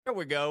There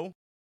we go.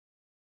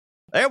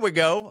 There we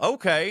go.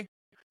 Okay.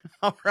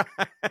 All right.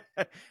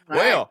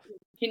 Well,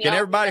 can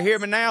everybody hear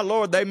me now?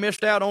 Lord, they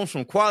missed out on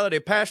some quality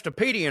Pastor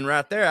Petey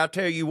right there. I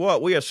tell you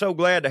what, we are so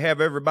glad to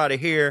have everybody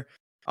here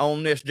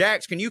on this.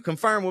 Jax, can you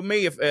confirm with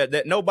me if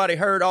that nobody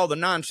heard all the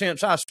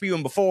nonsense I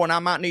spewing before and I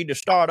might need to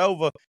start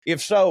over?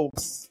 If so,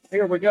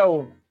 here we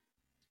go.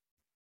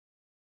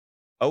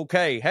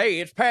 Okay. Hey,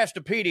 it's Pastor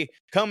Petey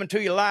coming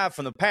to you live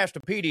from the Pastor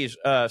Petey's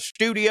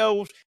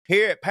studios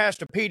here at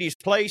Pastor Petey's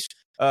place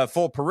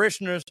for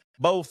parishioners,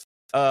 both,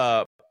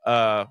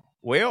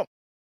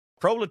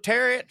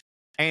 proletariat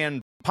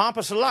and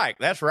pompous alike.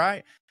 That's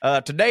right.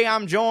 Today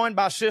I'm joined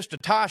by Sister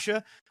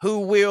Tasha, who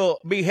will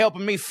be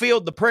helping me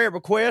field the prayer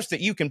requests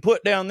that you can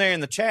put down there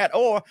in the chat,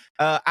 or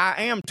I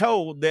am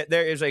told that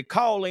there is a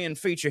call-in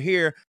feature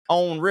here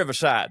on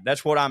Riverside.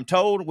 That's what I'm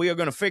told. We are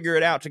going to figure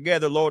it out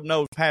together. Lord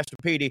knows Pastor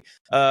Petey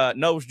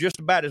knows just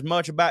about as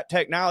much about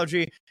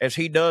technology as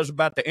he does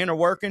about the inner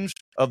workings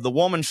of the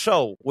woman's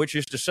soul, which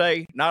is to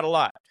say, not a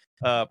lot.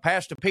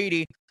 Pastor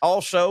Petey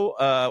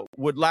also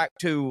would like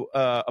to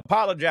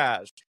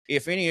apologize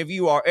if any of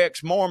you are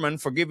ex-Mormon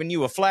for giving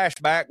you a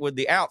flashback with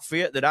the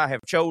outfit that I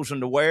have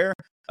chosen to wear.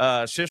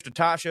 Sister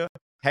Tasha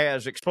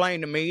has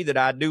explained to me that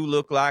I do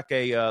look like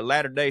a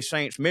Latter-day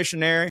Saints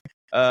missionary.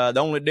 The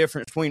only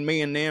difference between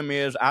me and them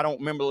is I don't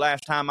remember the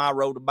last time I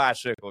rode a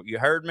bicycle. You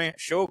heard me?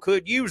 Sure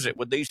could use it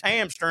with these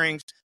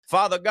hamstrings.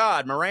 Father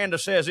God, Miranda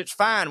says it's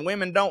fine.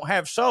 Women don't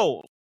have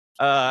souls.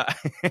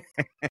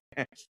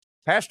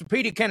 Pastor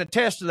Petey can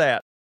attest to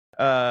that.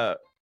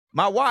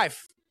 My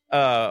wife,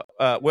 I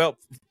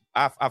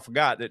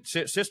forgot that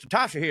Sister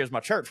Tasha here is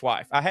my church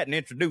wife. I hadn't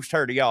introduced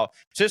her to y'all.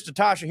 Sister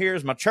Tasha here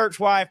is my church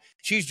wife.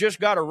 She's just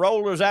got her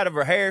rollers out of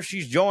her hair.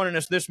 She's joining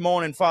us this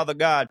morning, Father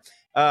God.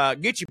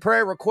 Get your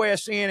prayer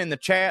requests in the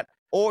chat,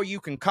 or you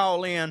can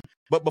call in.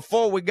 But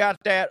before we got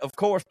that, of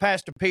course,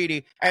 Pastor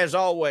Petey, as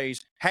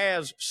always,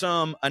 has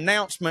some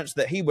announcements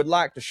that he would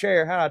like to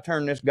share. How do I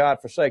turn this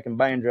God-forsaken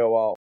banjo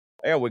off?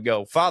 There we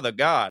go. Father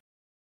God.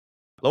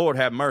 Lord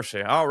have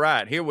mercy. All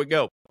right, here we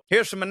go.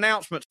 Here's some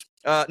announcements.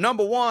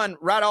 Number one,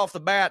 right off the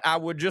bat, I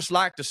would just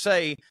like to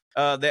say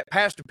that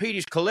Pastor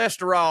Petey's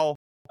cholesterol,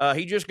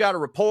 he just got a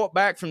report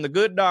back from the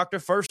good doctor.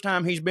 First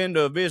time he's been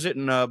to a visit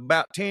in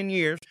about 10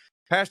 years.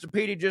 Pastor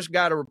Petey just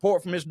got a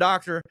report from his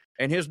doctor,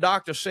 and his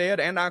doctor said,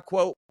 and I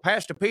quote,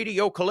 Pastor Petey,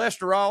 your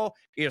cholesterol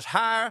is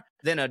higher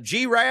than a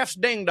giraffe's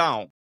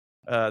ding-dong.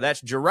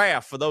 That's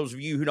giraffe, for those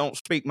of you who don't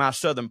speak my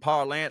southern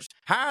parlance.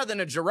 Higher than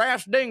a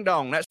giraffe's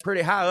ding-dong. That's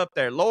pretty high up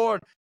there.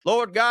 Lord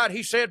God,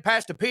 he said,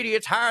 Pastor Petey,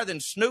 it's higher than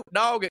Snoop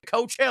Dogg at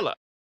Coachella.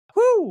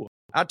 Whoo!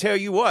 I tell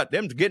you what,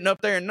 them's getting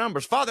up there in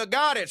numbers. Father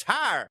God, it's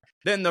higher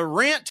than the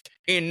rent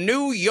in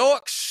New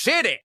York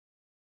City.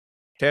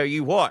 Tell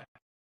you what,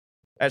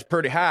 that's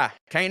pretty high.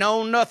 Can't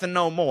own nothing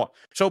no more.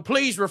 So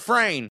please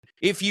refrain,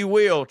 if you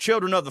will,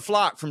 children of the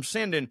flock, from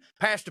sending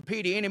Pastor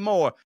Petey any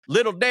more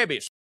Little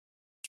Debbie's,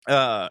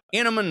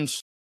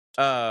 Entenmann's,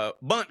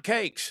 bunt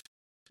cakes,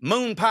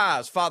 moon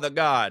pies, Father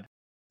God,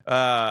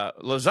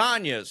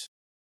 lasagnas,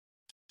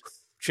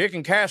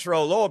 chicken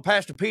casserole. Lord,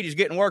 Pastor Petey's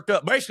getting worked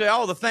up. Basically,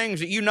 all the things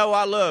that you know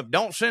I love.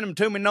 Don't send them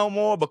to me no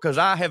more, because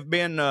I have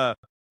been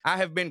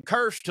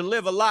cursed to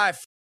live a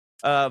life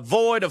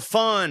void of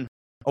fun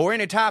or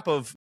any type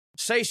of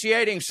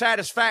satiating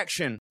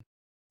satisfaction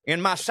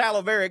in my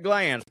salivary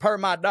glands, per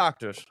my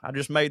doctors. I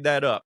just made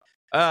that up.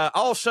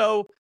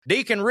 Also,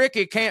 Deacon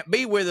Ricky can't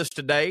be with us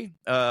today,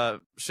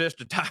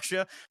 Sister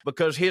Tasha,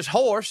 because his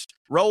horse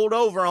rolled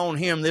over on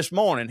him this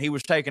morning. He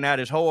was taking out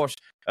his horse,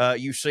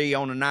 you see,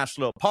 on a nice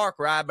little park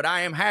ride. But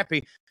I am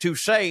happy to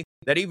say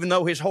that even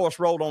though his horse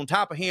rolled on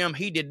top of him,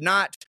 he did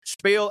not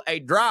spill a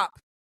drop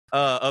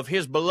of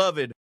his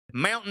beloved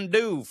Mountain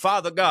Dew.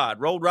 Father God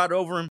rolled right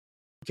over him,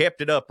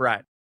 kept it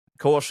upright.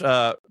 Of course,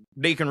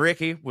 Deacon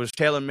Ricky was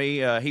telling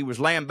me he was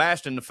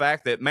lambasting the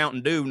fact that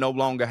Mountain Dew no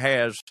longer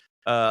has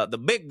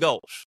the big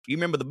gulps. You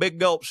remember the big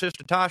gulps,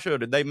 Sister Tasha, or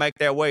did they make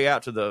their way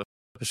out to the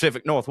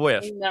Pacific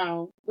Northwest?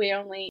 No, we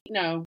only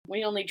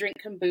drink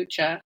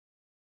kombucha.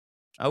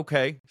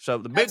 Okay, so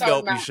the big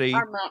gulp, you see.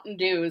 Our Mountain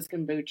Dew is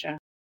kombucha.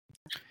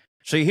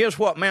 See, here's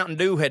what Mountain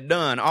Dew had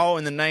done, all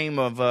in the name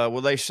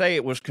of, they say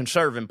it was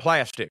conserving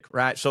plastic,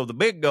 right? So the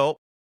big gulp,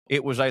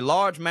 it was a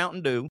large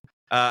Mountain Dew,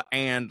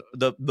 and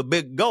the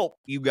big gulp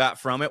you got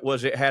from it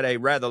was it had a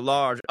rather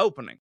large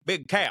opening,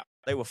 big cap.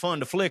 They were fun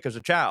to flick as a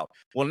child.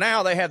 Well,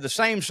 now they have the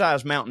same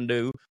size Mountain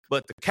Dew,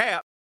 but the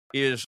cap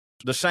is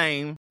the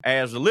same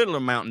as the littler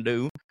Mountain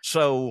Dew,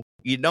 so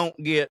you don't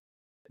get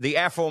the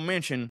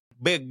aforementioned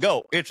big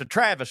gulp. It's a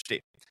travesty.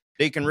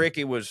 Deacon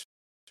Ricky was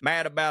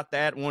mad about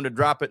that, wanted to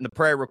drop it in the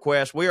prayer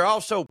request. We are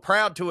also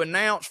proud to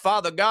announce,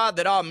 Father God,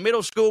 that our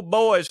middle school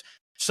boys'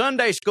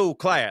 Sunday school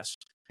class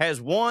has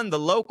won the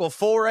local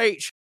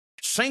 4-H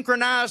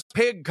synchronized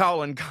pig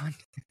calling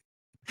contest.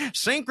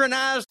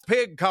 Synchronized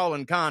pig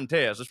calling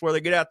contest. That's where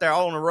they get out there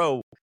all in a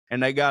row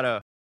and they got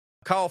to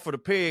call for the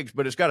pigs,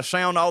 but it's got to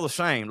sound all the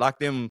same, like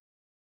them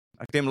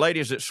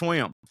ladies that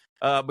swim.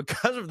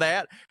 Because of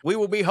that, we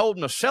will be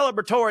holding a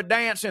celebratory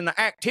dance in the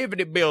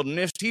activity building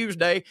this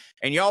Tuesday.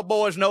 And y'all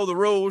boys know the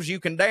rules. You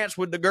can dance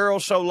with the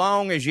girls so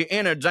long as your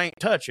innards ain't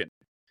touching.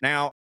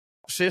 Now,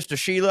 Sister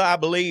Sheila, I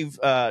believe,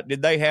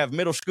 did they have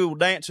middle school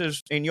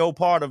dances in your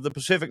part of the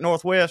Pacific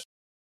Northwest?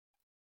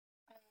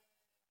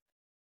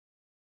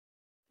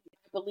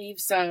 I believe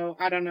so.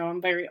 I don't know.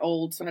 I'm very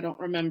old, so I don't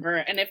remember.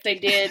 And if they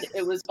did,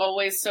 it was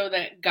always so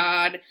that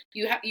God,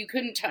 you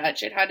couldn't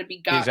touch. It had to be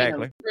God.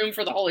 Exactly. Room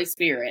for the Holy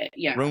Spirit.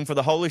 Yeah. Room for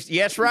the Holy.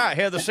 Yes, right.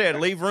 Heather said,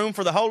 leave room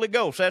for the Holy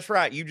Ghost. That's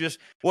right.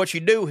 What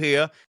you do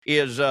here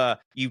is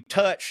you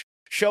touch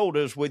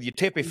shoulders with your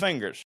tippy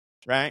fingers,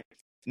 right?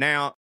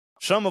 Now,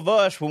 some of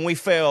us, when we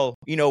fell,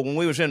 when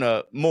we was in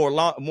a more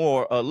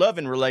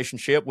loving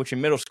relationship, which in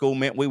middle school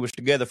meant we was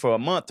together for a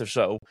month or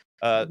so,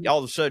 all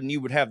of a sudden you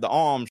would have the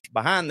arms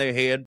behind their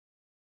head,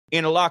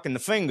 interlocking the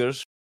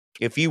fingers.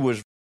 If you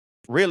was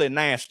really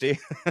nasty,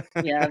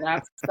 yeah,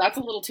 that's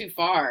a little too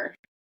far.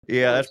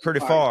 Yeah, that's pretty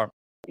far.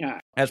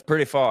 Yeah, that's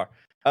pretty far.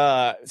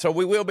 So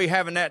we will be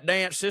having that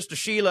dance. Sister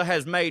Sheila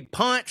has made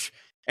punch,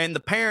 and the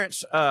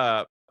parents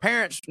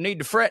need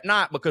to fret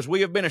not, because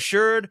we have been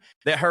assured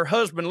that her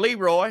husband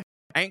Leroy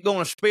ain't going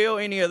to spill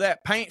any of that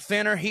paint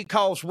thinner he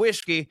calls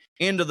whiskey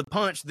into the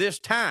punch this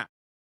time.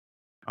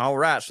 All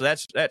right, so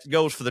that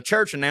goes for the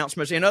church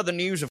announcements. In other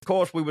news, of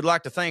course, we would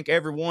like to thank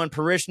everyone,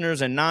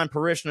 parishioners and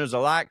non-parishioners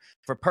alike,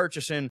 for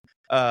purchasing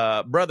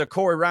Brother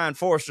Corey Ryan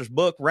Forrester's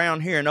book,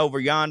 Round Here and Over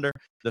Yonder.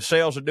 The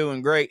sales are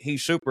doing great.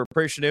 He's super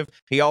appreciative.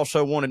 He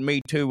also wanted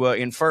me to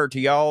infer to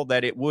y'all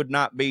that it would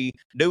not be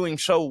doing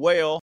so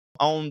well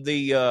on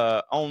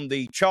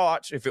the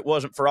charts if it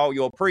wasn't for all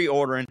your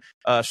pre-ordering,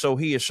 so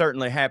he is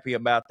certainly happy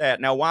about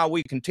that. Now, while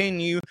we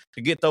continue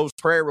to get those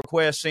prayer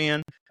requests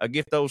in,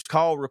 get those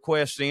call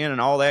requests in, and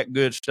all that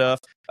good stuff,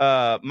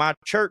 my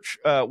church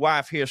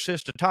wife here,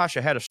 Sister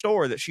Tasha, had a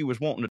story that she was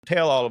wanting to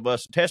tell all of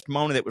us, a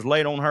testimony that was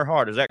laid on her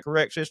heart. Is that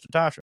correct, Sister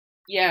Tasha?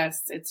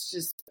 Yes, it's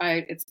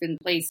been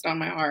placed on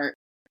my heart,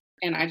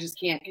 and I just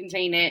can't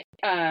contain it.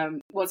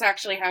 Well, it's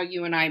actually how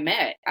you and I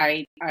met.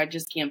 I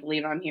just can't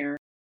believe I'm here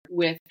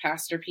with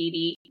Pastor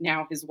Petey,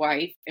 now his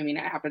wife. I mean,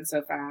 it happened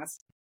so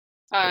fast.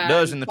 It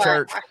does in the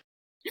church.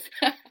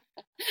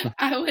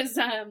 I was,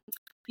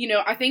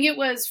 I think it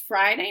was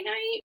Friday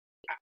night.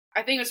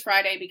 I think it was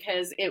Friday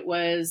because it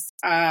was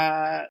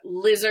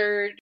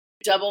Lizard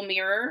double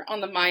mirror on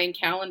the Mayan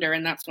calendar,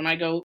 and that's when I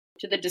go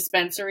to the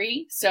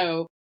dispensary.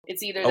 So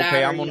it's either that.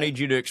 Okay, I'm gonna need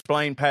you to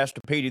explain, Pastor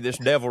Petey, this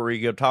devilry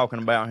you're talking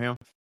about here.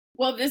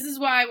 Well, this is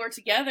why we're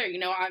together.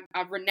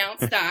 I've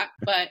renounced that,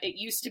 but it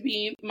used to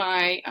be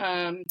my,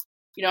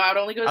 I'd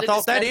only go to the I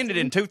thought that ended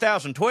in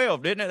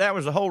 2012, didn't it? That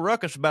was the whole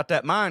ruckus about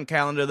that Mayan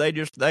calendar. They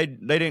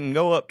didn't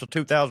go up to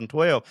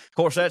 2012. Of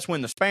course, that's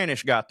when the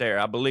Spanish got there,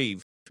 I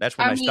believe. That's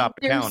when they stopped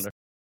the calendar.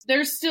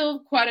 There's still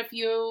quite a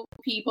few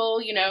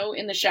people,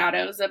 in the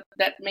shadows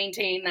that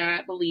maintain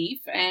that belief.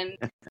 And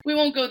we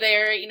won't go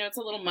there. It's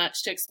a little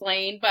much to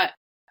explain, but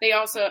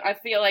I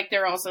feel like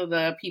they're also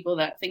the people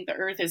that think the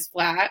earth is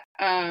flat.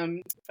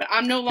 But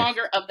I'm no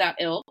longer of that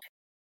ilk.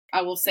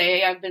 I will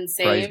say I've been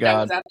saved.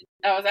 I was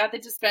at the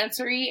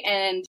dispensary,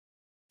 and,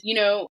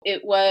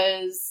 it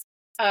was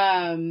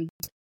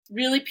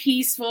really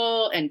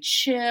peaceful and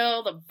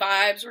chill. The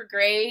vibes were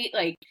great.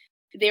 Like,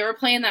 they were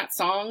playing that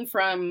song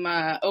from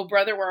Oh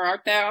Brother, Where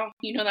Art Thou?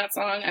 You know that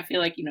song? I feel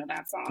like you know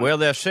that song. Well,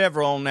 there's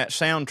several on that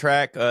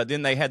soundtrack.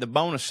 Then they had the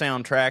bonus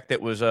soundtrack that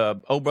was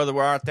Oh Brother,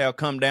 Where Art Thou?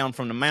 Come Down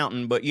from the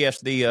Mountain. But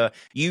yes, the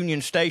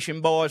Union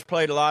Station boys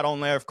played a lot on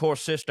there. Of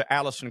course, Sister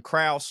Allison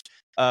Krause,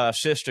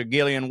 Sister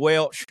Gillian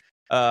Welch.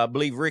 I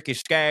believe Ricky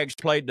Skaggs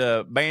played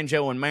the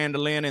banjo and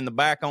mandolin in the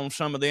back on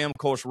some of them. Of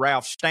course,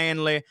 Ralph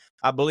Stanley,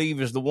 I believe,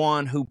 is the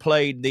one who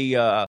played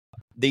the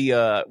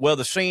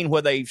scene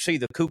where they see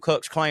the Ku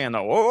Klux Klan,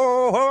 there,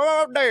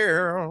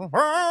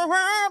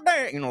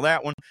 that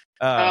one.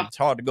 It's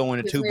hard to go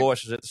into two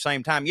voices at the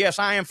same time. Yes,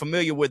 I am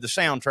familiar with the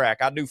soundtrack.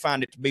 I do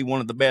find it to be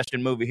one of the best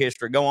in movie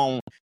history. Go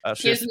on,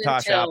 Sister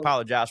Tasha. I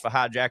apologize for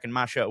hijacking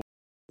my show.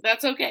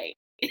 That's okay.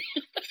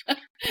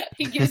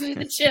 It gives me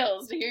the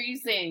chills to hear you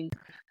sing.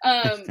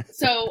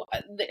 So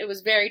it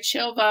was very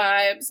chill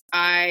vibes.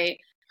 I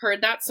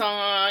heard that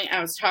song.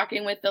 I was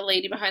talking with the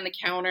lady behind the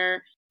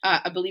counter.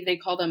 I believe they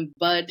call them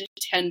bud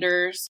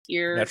tenders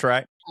here. That's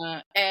right.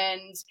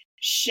 And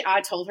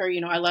I told her,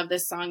 I love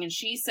this song. And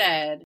she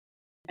said,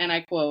 and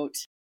I quote,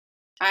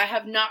 "I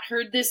have not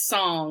heard this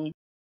song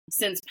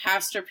since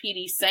Pastor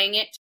Petey sang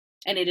it,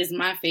 and it is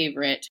my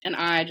favorite." And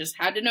I just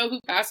had to know who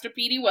Pastor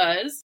Petey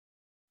was.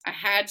 I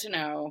had to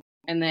know.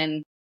 And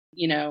then,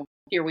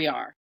 here we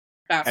are.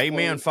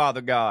 Amen,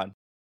 Father God.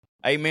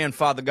 Amen,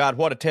 Father God.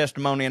 What a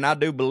testimony. And I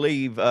do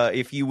believe,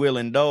 if you will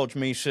indulge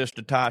me,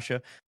 Sister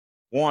Tasha,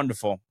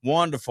 wonderful,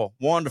 wonderful,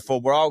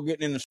 wonderful. We're all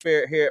getting in the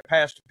spirit here at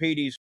Pastor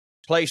Petey's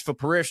place for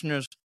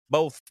parishioners,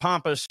 both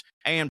pompous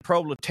and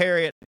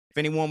proletariat. If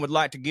anyone would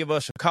like to give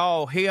us a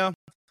call here,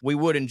 we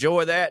would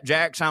enjoy that.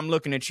 Jax, I'm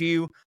looking at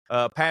you.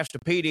 Pastor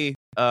Petey,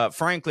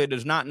 frankly,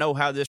 does not know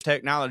how this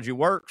technology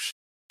works.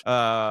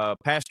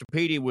 Pastor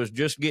Petey was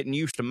just getting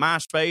used to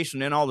MySpace,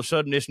 and then all of a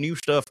sudden this new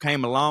stuff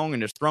came along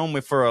and it's thrown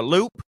me for a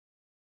loop.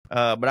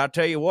 But I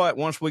tell you what,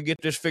 once we get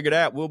this figured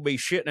out, we'll be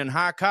shitting in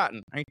high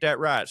cotton. Ain't that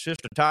right?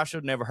 Sister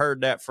Tasha, never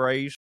heard that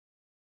phrase.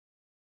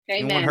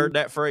 Amen. Anyone heard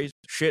that phrase?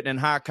 Shitting in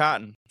high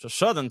cotton. It's a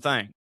Southern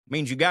thing. It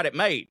means you got it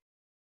made.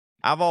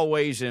 I've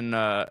always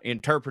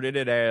interpreted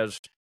it as,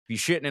 if you're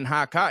shitting in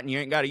high cotton, you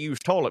ain't got to use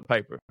toilet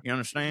paper. You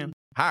understand?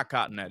 High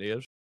cotton, that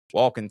is.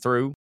 Walking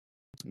through,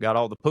 got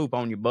all the poop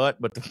on your butt,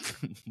 but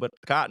the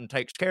cotton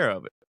takes care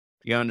of it.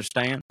 You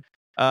understand?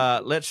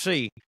 Let's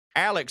see.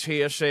 Alex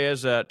here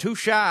says, too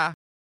shy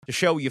to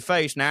show your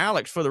face. Now,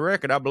 Alex, for the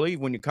record, I believe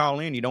when you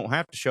call in, you don't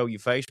have to show your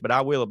face, but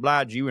I will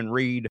oblige you and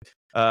read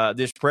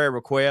this prayer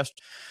request.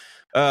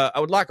 I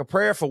would like a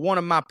prayer for one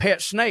of my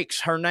pet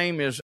snakes. Her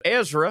name is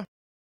Ezra,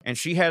 and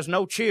she has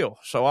no chill,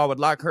 so I would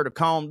like her to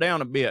calm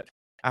down a bit.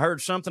 I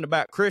heard something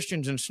about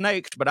Christians and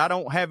snakes, but I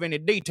don't have any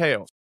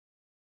details.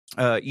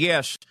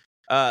 Yes,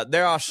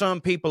 there are some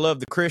people of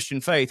the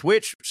Christian faith,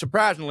 which,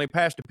 surprisingly,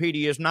 Pastor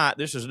Petey is not.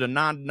 This is a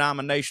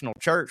non-denominational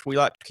church. We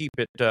like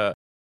to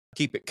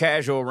keep it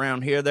casual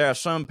around here. There are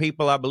some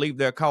people, I believe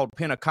they're called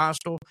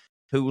Pentecostal,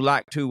 who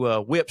like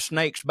to whip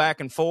snakes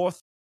back and forth.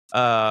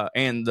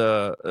 And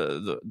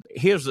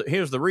here's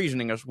the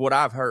reasoning is what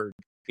I've heard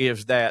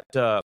is that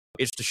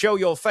it's to show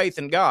your faith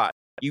in God.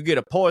 You get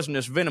a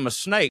poisonous, venomous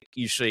snake,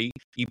 you see,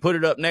 you put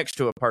it up next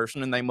to a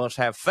person, and they must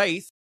have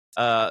faith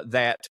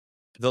that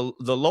the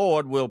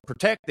Lord will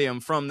protect them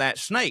from that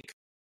snake.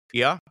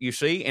 Yeah, you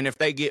see, and if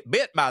they get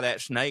bit by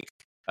that snake,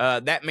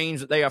 that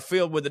means that they are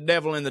filled with the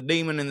devil and the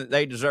demon and that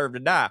they deserve to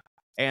die.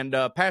 And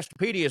Pastor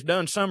Petey has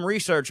done some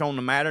research on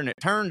the matter, and it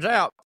turns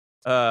out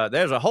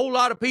there's a whole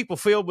lot of people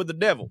filled with the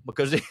devil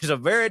because it's a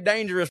very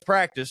dangerous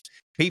practice.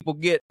 People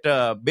get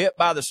bit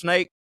by the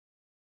snake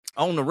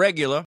on the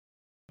regular,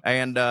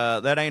 and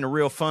that ain't a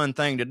real fun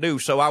thing to do.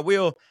 So I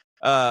will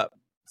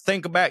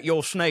think about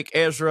your snake,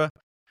 Ezra,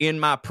 in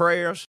my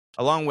prayers,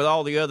 along with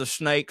all the other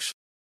snakes.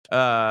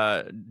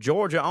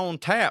 Georgia on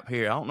tap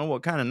here. I don't know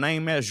what kind of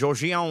name that is.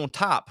 Georgia on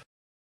top.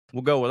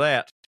 We'll go with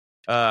that.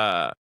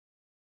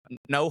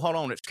 No, hold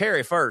on. It's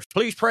Carrie first.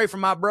 Please pray for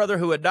my brother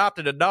who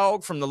adopted a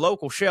dog from the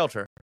local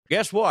shelter.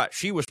 Guess what?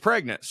 She was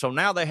pregnant. So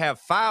now they have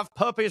 5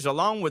 puppies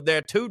along with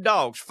their 2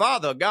 dogs.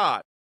 Father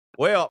God.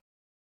 Well,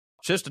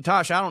 Sister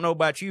Tasha, I don't know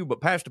about you,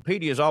 but Pastor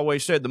Petey has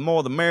always said the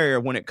more the merrier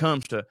when it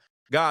comes to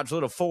God's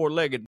little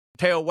 4-legged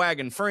tail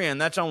wagging friend.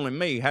 That's only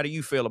me. How do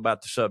you feel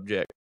about the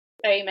subject?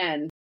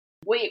 Amen.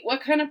 Wait,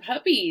 what kind of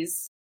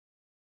puppies?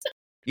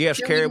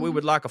 Yes, Carrie, we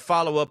would like a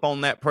follow-up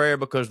on that prayer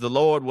because the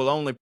Lord will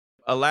only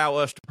allow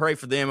us to pray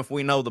for them if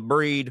we know the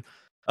breed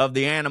of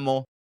the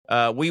animal.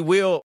 We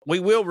will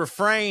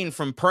refrain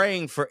from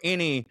praying for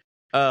any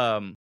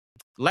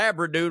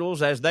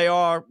labradoodles, as they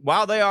are,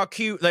 while they are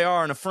cute, they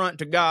are an affront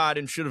to God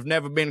and should have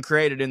never been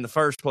created in the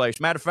first place.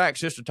 Matter of fact,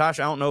 Sister Tasha,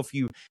 I don't know if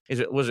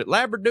was it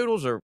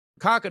labradoodles or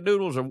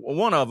cockadoodles or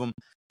one of them.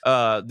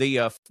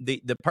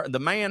 The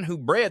man who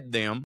bred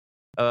them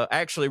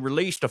actually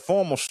released a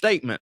formal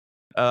statement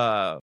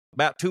about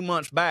 2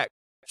 months back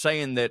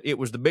saying that it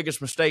was the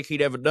biggest mistake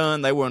he'd ever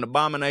done. They were an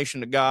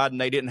abomination to God, and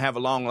they didn't have a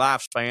long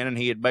lifespan, and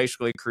he had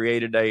basically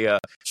created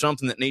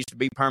something that needs to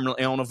be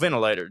permanently on a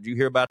ventilator. Did you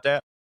hear about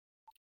that?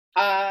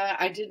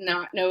 I did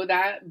not know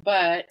that,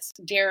 but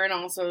Darren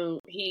also,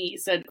 he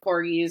said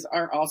corgis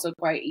are also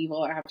quite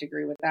evil. I have to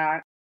agree with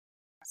that.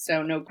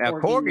 So no corgis.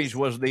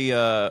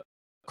 Now,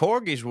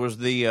 corgis was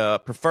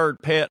the preferred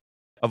pet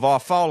of our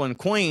fallen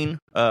queen,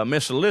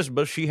 Miss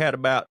Elizabeth. She had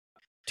about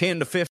 10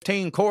 to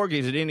 15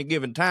 corgis at any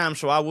given time.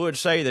 So I would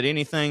say that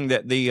anything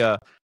that the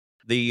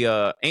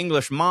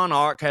English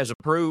monarch has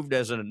approved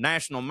as a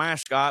national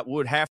mascot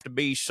would have to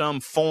be some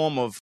form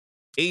of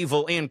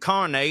evil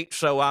incarnate.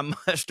 So I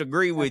must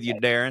agree with you,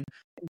 Darren.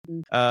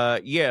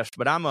 Yes,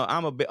 but I'm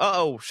a bit.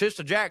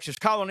 Sister Jax is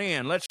calling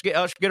in. Let's get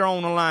her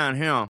on the line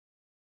here.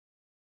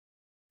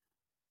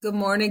 Good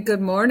morning.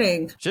 Good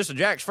morning. Sister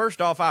Jax,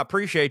 first off, I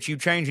appreciate you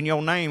changing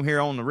your name here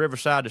on the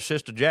Riverside to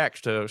Sister Jax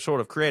to sort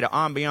of create an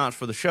ambiance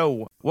for the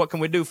show. What can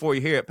we do for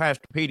you here at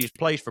Pastor Petey's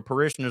place for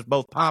parishioners,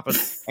 both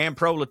pompous and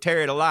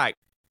proletariat alike?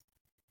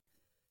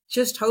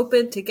 Just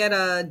hoping to get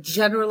a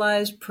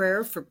generalized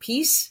prayer for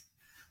peace.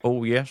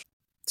 Oh, yes.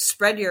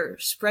 Spread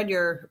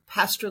your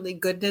pastorly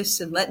goodness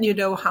and letting you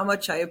know how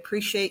much I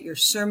appreciate your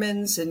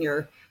sermons and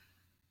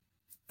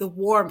the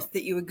warmth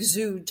that you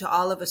exude to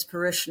all of us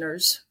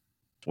parishioners.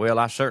 Well,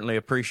 I certainly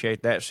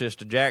appreciate that,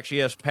 Sister Jax.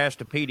 Yes,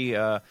 Pastor Petey,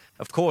 of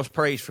course,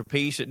 prays for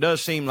peace. It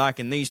does seem like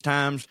in these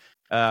times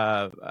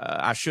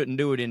I shouldn't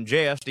do it in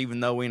jest, even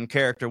though in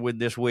character with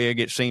this wig,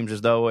 it seems as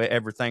though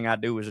everything I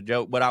do is a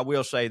joke. But I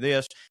will say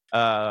this,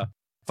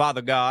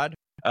 Father God,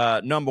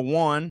 number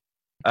one,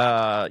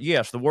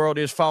 yes, the world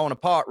is falling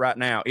apart right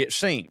now. It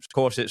seems. Of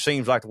course, it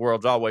seems like the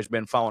world's always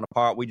been falling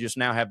apart. We just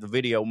now have the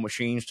video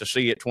machines to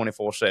see it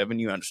 24/7.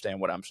 You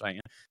understand what I'm saying.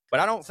 But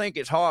I don't think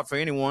it's hard for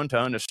anyone to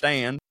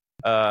understand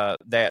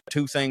that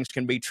two things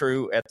can be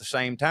true at the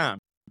same time.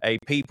 A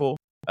people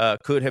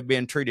could have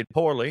been treated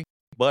poorly,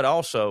 but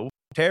also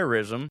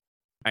terrorism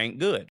ain't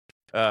good.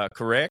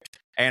 correct?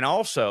 And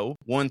also,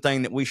 one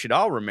thing that we should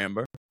all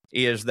remember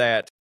is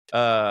that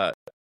a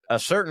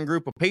certain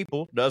group of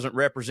people doesn't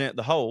represent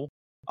the whole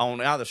on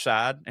the other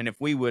side. And if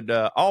we would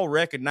all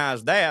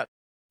recognize that,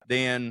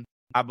 then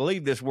I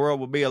believe this world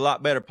would be a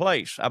lot better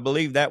place. I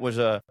believe that was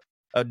a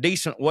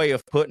decent way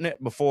of putting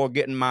it before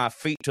getting my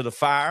feet to the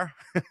fire,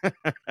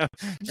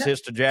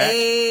 Sister Jack.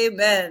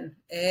 Amen.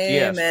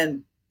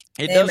 Amen.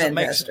 Yes. It doesn't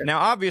make sense. Now,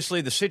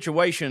 obviously, the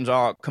situations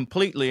are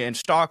completely and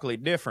starkly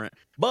different,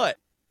 but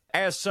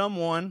as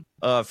someone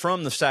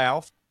from the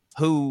South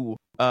who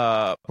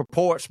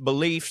purports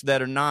beliefs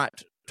that are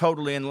not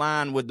totally in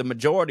line with the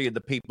majority of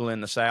the people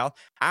in the South,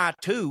 I,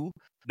 too,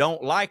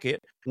 don't like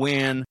it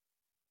when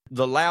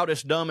the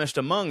loudest, dumbest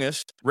among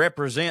us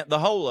represent the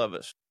whole of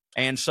us.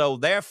 And so,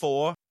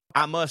 therefore,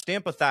 I must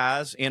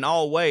empathize in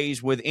all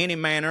ways with any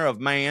manner of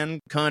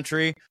man,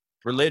 country,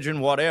 religion,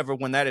 whatever,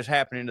 when that is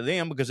happening to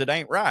them, because it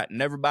ain't right.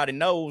 And everybody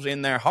knows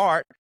in their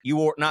heart you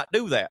ought not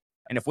do that.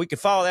 And if we could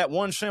follow that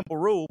one simple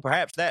rule,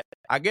 perhaps that,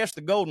 I guess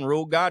the golden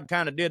rule, God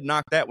kind of did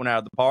knock that one out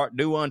of the park.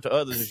 Do unto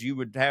others as you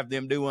would have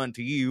them do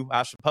unto you,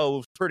 I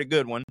suppose. Pretty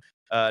good one.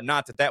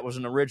 Not that that was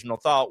an original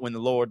thought when the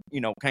Lord,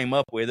 came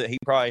up with it. He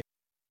probably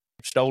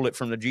stole it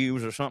from the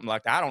Jews or something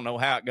like that. I don't know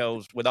how it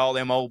goes with all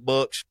them old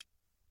books.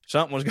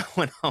 Something was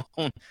going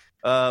on.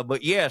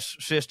 But yes,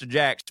 Sister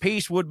Jax,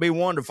 peace would be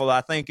wonderful. I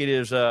think it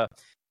is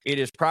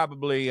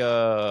probably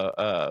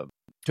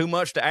too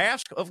much to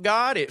ask of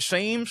God, it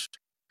seems.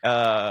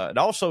 It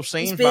also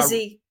seems he's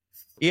busy.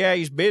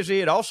 He's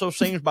busy. It also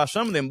seems by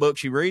some of them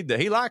books you read that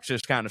he likes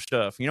this kind of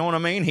stuff. You know what I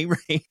mean?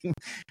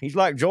 He's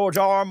like George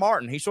R.R.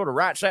 Martin. He sort of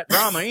writes that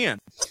drama in.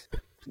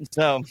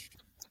 So,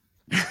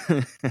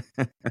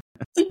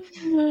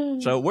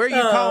 so where are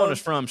you calling us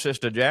from,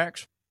 Sister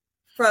Jax?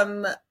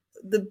 From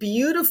the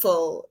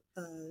beautiful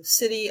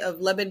city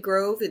of Lemon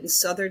Grove in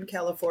Southern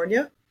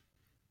California.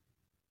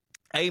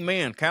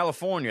 Amen.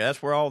 California.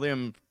 That's where all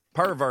them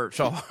perverts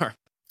are.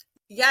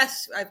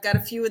 Yes, I've got a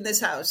few in this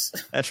house.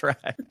 That's right.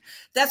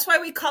 That's why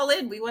we call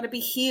in. We want to be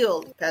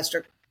healed,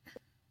 Pastor.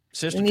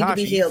 Sister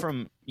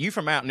Tasha, you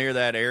from out near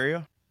that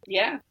area?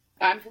 Yeah,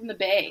 I'm from the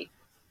Bay.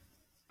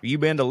 You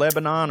been to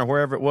Lebanon or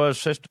wherever it was,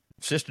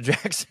 Sister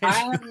Jackson? I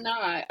have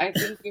not. I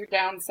think you're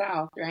down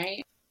south,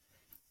 right?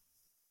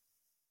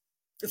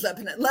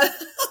 Lebanon.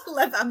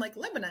 I'm like,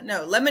 Lebanon.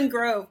 No, Lemon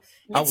Grove.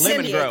 It's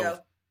Lemon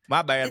Grove.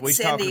 My bad. We're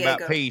talking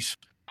about peace.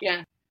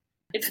 Yeah.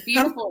 It's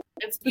beautiful.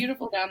 It's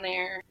beautiful down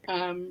there.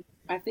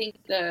 I think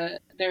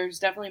there's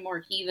definitely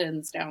more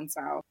heathens down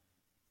south,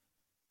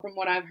 from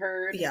what I've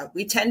heard. Yeah,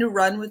 we tend to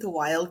run with a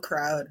wild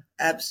crowd.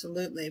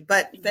 Absolutely.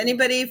 But if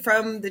anybody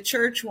from the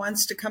church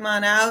wants to come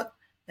on out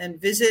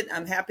and visit,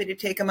 I'm happy to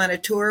take them on a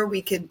tour.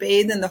 We can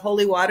bathe in the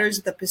holy waters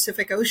of the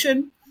Pacific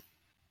Ocean.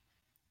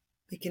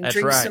 We can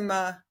drink some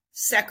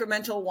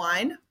sacramental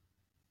wine.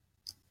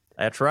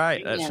 That's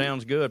right. That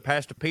sounds good.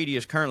 Pastor Petey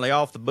is currently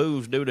off the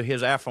booze due to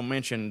his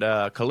aforementioned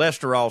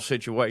cholesterol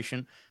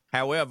situation.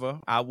 However,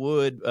 I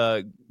would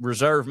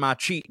reserve my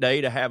cheat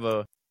day to have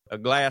a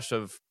glass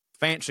of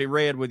fancy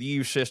red with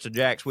you, Sister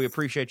Jax. We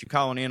appreciate you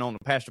calling in on the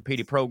Pastor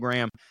Petey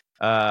program.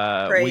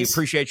 We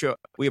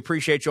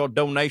appreciate your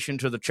donation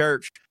to the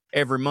church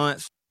every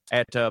month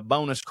at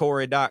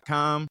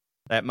bonuscorey.com.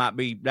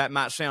 That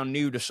might sound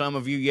new to some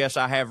of you. Yes,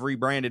 I have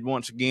rebranded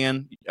once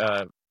again.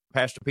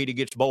 Pastor Petey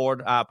gets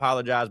bored. I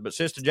apologize, but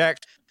Sister Jax,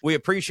 we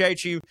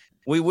appreciate you.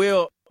 We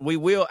will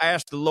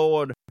ask the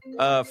Lord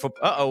for.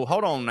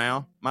 Hold on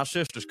now. My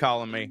sister's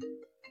calling me.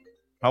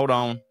 Hold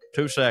on,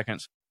 2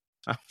 seconds.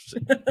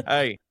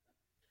 Hey,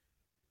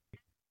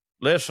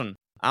 listen.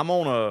 I'm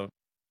on a.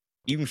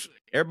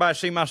 Everybody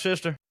see my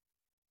sister?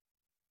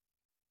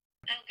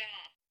 Oh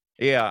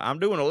God. Yeah, I'm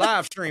doing a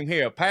live stream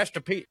here.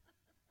 Pastor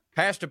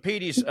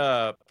Petey's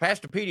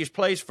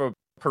place for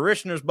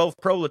parishioners, both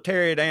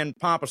proletariat and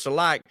pompous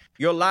alike.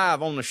 You're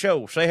live on the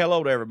show. Say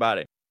hello to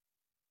everybody.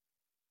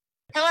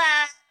 Hello.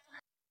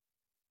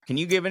 Can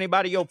you give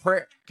anybody your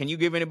prayer? Can you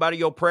give anybody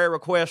your prayer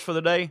request for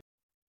the day?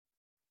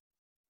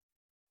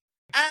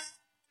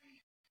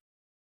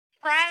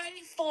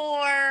 Pray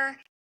for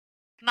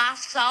my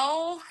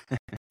soul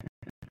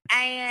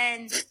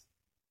and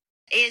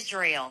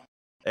Israel.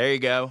 There you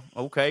go.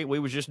 Okay, we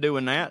was just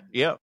doing that.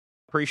 Yep.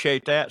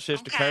 Appreciate that,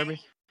 Sister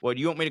Kirby. Well, do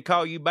you want me to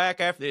call you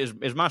back after?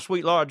 Is my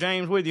sweet Laura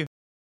James with you?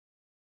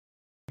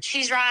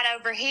 She's right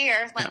over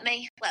here. Let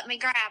me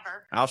grab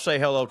her. I'll say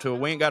hello to her.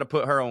 We ain't got to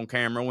put her on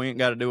camera. We ain't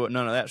got to do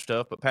none of that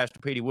stuff. But Pastor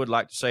Petey would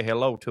like to say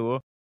hello to her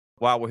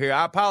while we're here.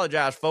 I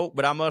apologize, folk,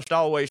 but I must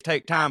always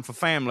take time for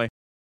family.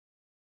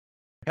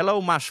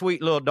 Hello, my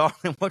sweet little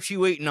darling. What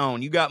you eating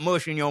on? You got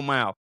mush in your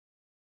mouth.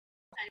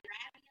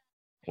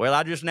 Well,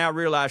 I just now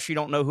realized she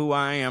don't know who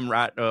I am,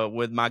 right,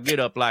 with my get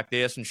up like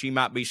this, and she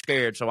might be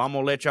scared. So I'm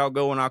going to let y'all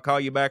go, and I'll call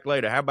you back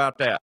later. How about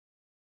that?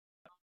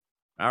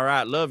 All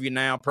right. Love you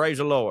now. Praise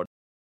the Lord.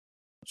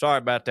 Sorry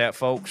about that,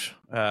 folks.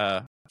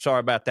 Sorry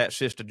about that,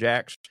 Sister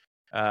Jax.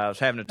 I was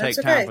having to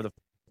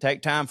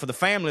take time for the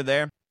family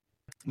there.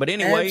 But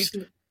anyways,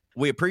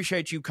 we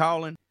appreciate you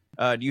calling.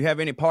 Do you have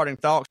any parting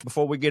thoughts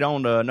before we get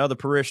on to another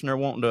parishioner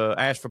wanting to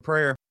ask for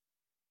prayer?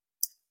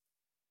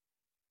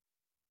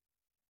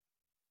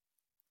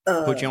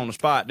 Put you on the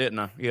spot, didn't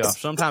I? Yeah.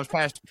 Sometimes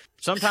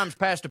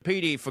Pastor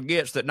Petey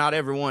forgets that not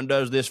everyone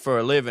does this for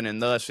a living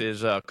and thus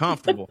is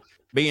comfortable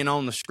being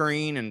on the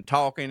screen and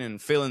talking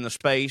and filling the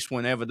space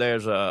whenever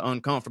there's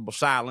uncomfortable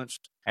silence,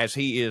 as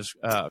he is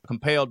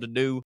compelled to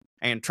do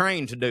and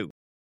trained to do.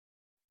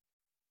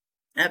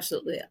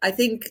 Absolutely. I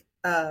think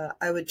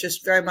I would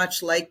just very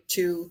much like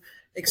to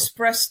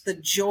express the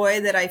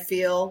joy that I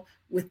feel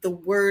with the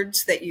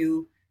words that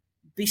you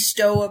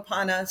bestow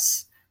upon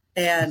us.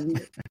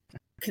 And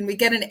can we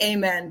get an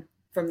amen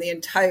from the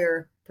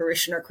entire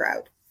parishioner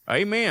crowd?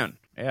 Amen.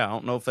 Yeah, I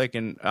don't know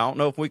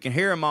if we can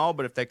hear them all,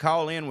 but if they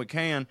call in, we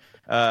can.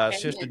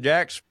 Sister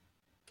Jax,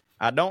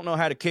 I don't know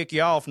how to kick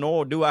you off,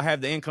 nor do I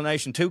have the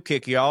inclination to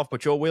kick you off,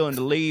 but you're willing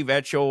to leave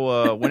at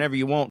your whenever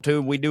you want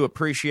to. We do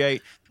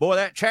appreciate. Boy,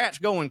 that chat's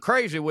going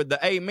crazy with the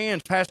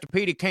amens. Pastor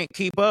Petey can't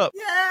keep up.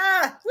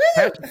 Yeah!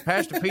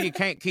 Pastor Petey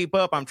can't keep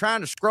up. I'm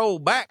trying to scroll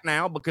back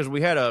now because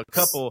we had a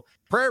couple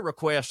prayer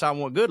requests. I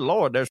want. Good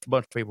Lord, there's a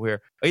bunch of people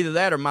here. Either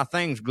that or my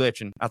thing's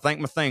glitching. I think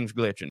my thing's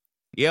glitching.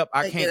 Yep,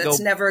 I can't go. That's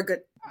never a good.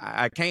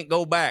 I can't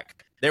go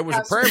back. There was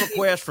a prayer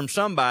request from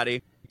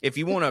somebody. If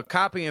you want to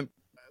copy and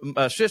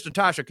Sister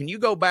Tasha, can you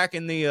go back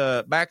in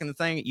the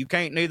thing? You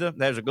can't neither.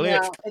 There's a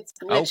glitch. No, it's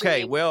glitching.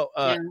 Okay, well,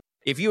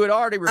 if you had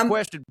already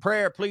requested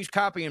prayer, please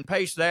copy and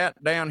paste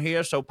that down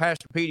here so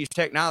Pastor Petey's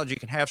technology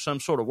can have some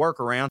sort of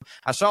workaround.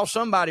 I saw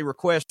somebody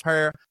request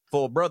prayer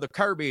for Brother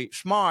Kirby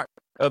Smart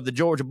of the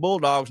Georgia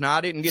Bulldogs. Now,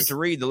 I didn't get to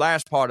read the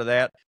last part of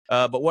that,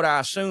 but what I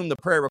assume the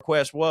prayer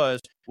request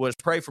was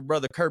pray for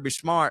Brother Kirby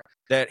Smart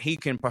that he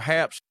can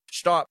perhaps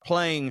start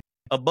playing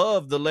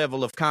above the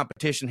level of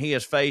competition he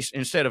has faced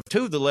instead of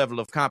to the level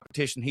of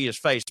competition he has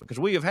faced, because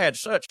we have had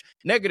such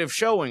negative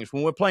showings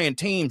when we're playing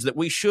teams that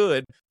we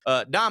should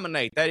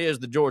dominate. That is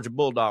the Georgia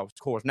Bulldogs,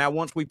 of course. Now,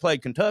 once we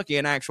played Kentucky,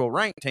 an actual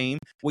ranked team,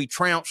 we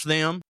trounced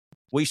them.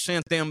 We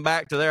sent them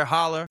back to their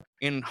holler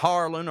in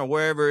Harlan or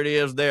wherever it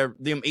is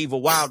them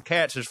evil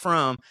Wildcats is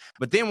from.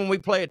 But then when we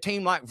play a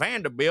team like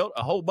Vanderbilt,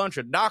 a whole bunch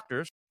of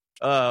doctors,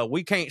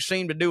 we can't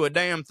seem to do a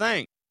damn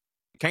thing.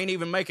 Can't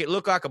even make it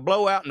look like a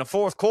blowout in the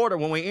fourth quarter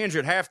when we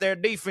injured half their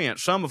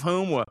defense, some of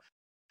whom were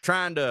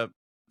trying to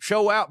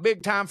show out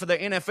big time for the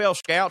NFL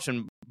scouts,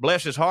 and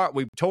bless his heart,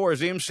 we tore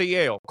his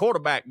MCL.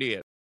 Quarterback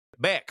did.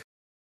 Beck.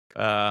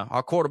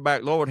 Our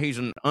quarterback, Lord, he's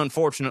an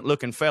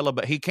unfortunate-looking fella,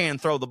 but he can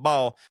throw the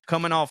ball,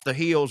 coming off the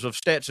heels of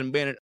Stetson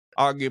Bennett,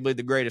 arguably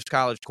the greatest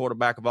college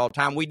quarterback of all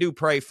time. We do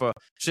pray for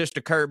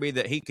Sister Kirby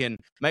that he can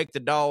make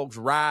the dogs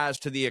rise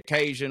to the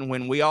occasion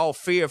when we all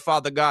fear,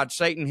 Father God,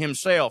 Satan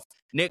himself.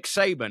 Nick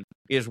Saban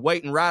is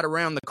waiting right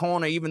around the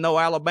corner, even though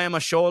Alabama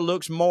sure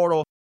looks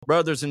mortal.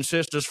 Brothers and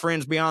sisters,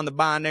 friends beyond the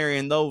binary,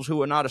 and those who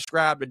are not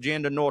ascribed to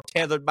gender nor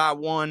tethered by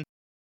one,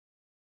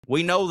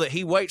 we know that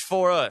he waits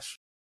for us.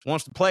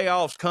 Once the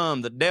playoffs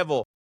come, the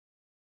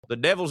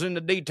devil's in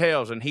the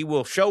details, and he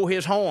will show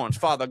his horns,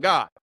 Father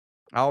God.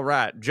 All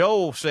right.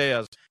 Joel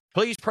says,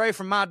 please pray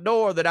for my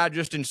door that I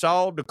just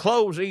installed to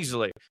close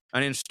easily.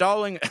 And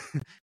installing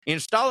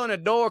a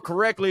door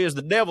correctly is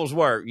the devil's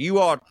work. You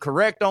are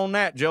correct on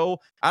that,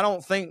 Joel. I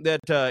don't think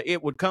that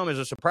it would come as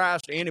a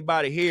surprise to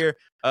anybody here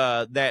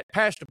that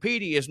Pastor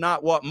Petey is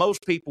not what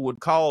most people would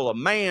call a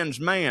man's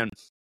man.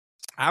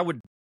 I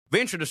would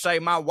venture to say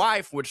my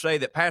wife would say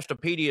that Pastor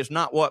Petey is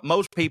not what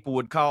most people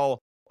would call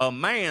a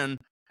man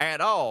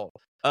at all.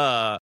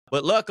 But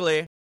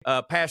luckily,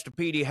 Pastor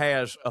Petey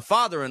has a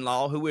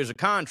father-in-law who is a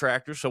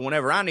contractor, so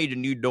whenever I need a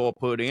new door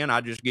put in,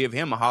 I just give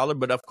him a holler.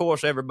 But, of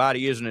course,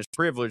 everybody isn't as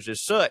privileged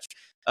as such.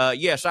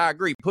 Yes, I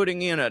agree.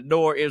 Putting in a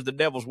door is the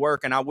devil's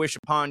work, and I wish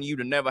upon you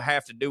to never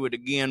have to do it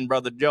again,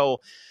 Brother Joel.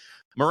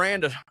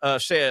 Miranda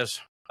says,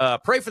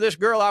 pray for this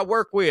girl I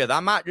work with.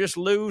 I might just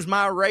lose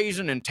my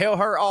raising and tell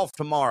her off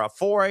tomorrow.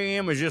 4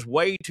 a.m. is just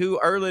way too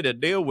early to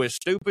deal with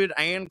stupid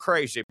and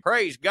crazy.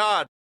 Praise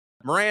God.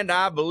 Miranda,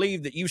 I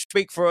believe that you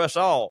speak for us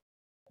all.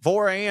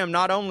 4 a.m.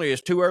 not only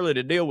is too early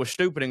to deal with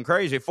stupid and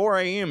crazy, 4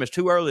 a.m. is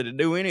too early to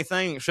do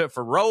anything except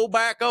for roll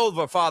back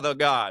over, Father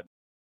God.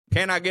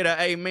 Can I get an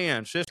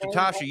amen? Sister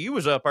Tasha, you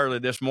was up early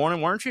this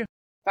morning, weren't you?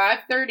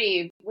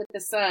 5:30 with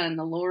the sun,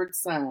 the Lord's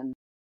son.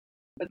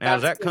 But now,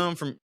 does that come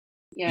from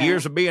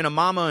years of being a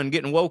mama and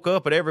getting woke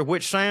up at every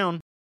which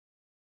sound?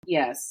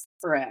 Yes,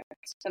 correct.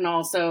 And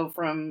also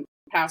from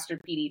Pastor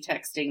Petey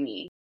texting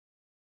me.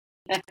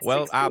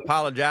 Well, I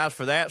apologize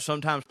for that.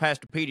 Sometimes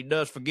Pastor Petey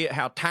does forget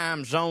how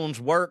time zones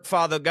work,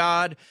 Father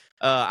God.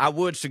 I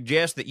would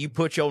suggest that you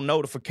put your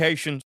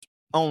notifications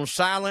on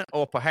silent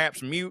or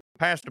perhaps mute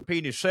Pastor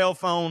Petey's cell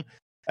phone.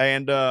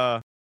 And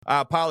I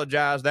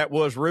apologize. That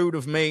was rude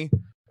of me.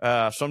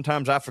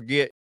 Sometimes I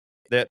forget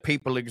that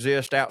people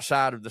exist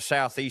outside of the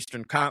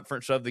Southeastern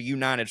Conference of the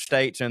United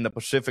States, and the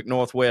Pacific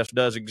Northwest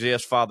does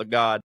exist, Father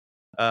God.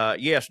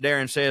 Yes,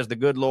 Darren says the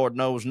good Lord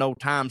knows no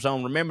time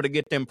zone. Remember to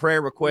get them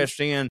prayer requests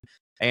in.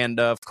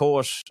 And, of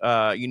course,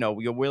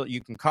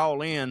 you can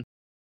call in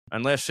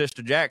unless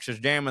Sister Jax is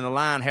jamming the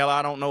line. Hell,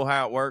 I don't know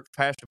how it works.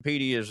 Pastor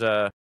Petey is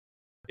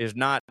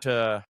not,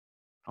 I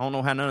don't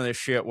know how none of this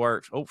shit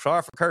works. Oh,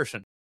 sorry for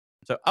cursing.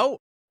 So,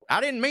 I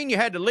didn't mean you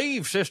had to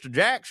leave, Sister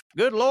Jax.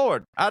 Good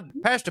Lord.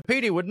 Pastor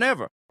Petey would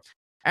never.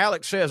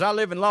 Alex says, I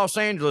live in Los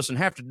Angeles and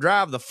have to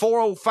drive the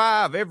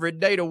 405 every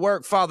day to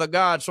work, Father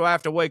God, so I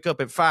have to wake up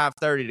at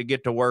 5:30 to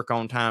get to work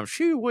on time.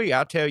 Shoo-wee,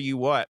 I tell you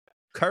what.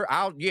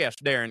 Yes,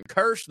 Darren,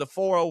 curse the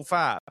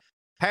 405.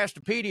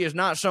 Pastor Petey is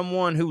not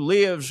someone who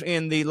lives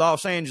in the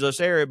Los Angeles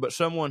area, but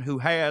someone who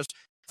has,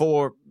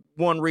 for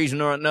one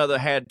reason or another,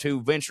 had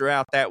to venture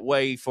out that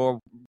way for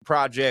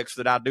projects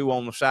that I do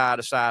on the side,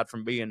 aside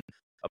from being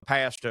a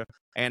pastor.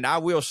 And I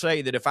will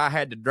say that if I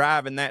had to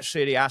drive in that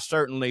city, I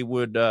certainly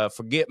would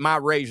forget my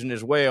raising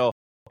as well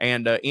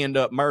and end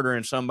up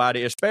murdering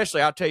somebody.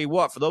 Especially, I'll tell you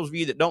what, for those of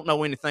you that don't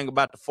know anything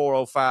about the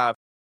 405,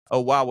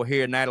 while we're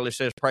here, Natalie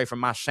says, pray for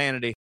my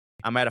sanity.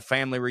 I'm at a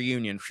family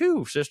reunion.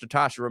 Phew, Sister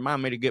Tasha,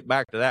 remind me to get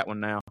back to that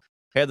one now.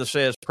 Heather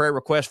says, prayer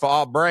request for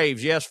all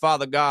Braves. Yes,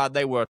 Father God,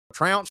 they were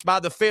trounced by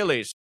the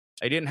Phillies.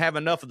 They didn't have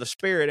enough of the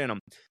spirit in them.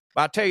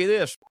 But I tell you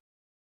this,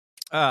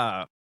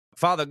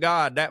 Father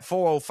God, that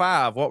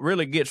 405, what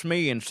really gets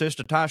me, and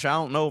Sister Tasha, I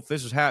don't know if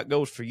this is how it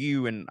goes for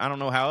you, and I don't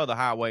know how other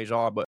highways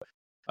are, but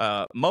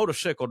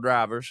motorcycle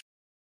drivers,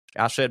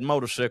 I said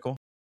motorcycle.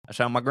 That's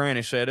how my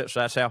granny said it, so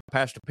that's how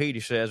Pastor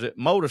Petey says it.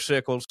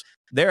 Motorcycles,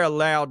 they're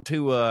allowed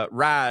to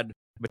ride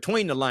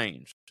between the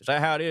lanes. Is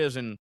that how it is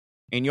in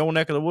your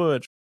neck of the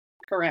woods?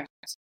 Correct.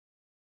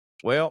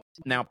 Well,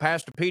 now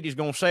Pastor Petey's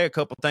going to say a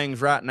couple things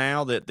right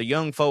now that the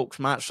young folks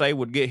might say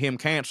would get him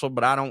canceled,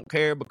 but I don't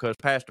care because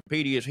Pastor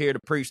Petey is here to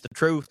preach the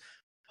truth,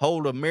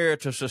 hold a mirror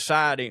to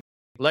society,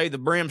 lay the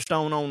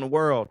brimstone on the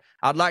world.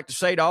 I'd like to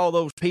say to all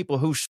those people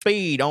who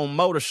speed on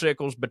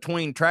motorcycles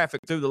between traffic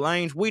through the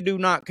lanes, we do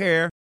not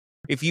care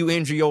if you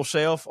injure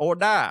yourself or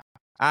die.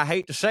 I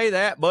hate to say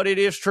that, but it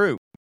is true.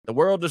 The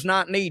world does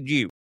not need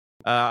you.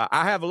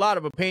 I have a lot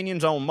of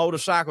opinions on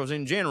motorcycles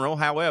in general.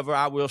 However,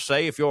 I will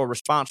say if you're a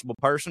responsible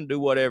person, do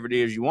whatever it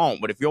is you want.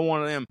 But if you're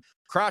one of them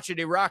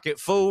crotchety rocket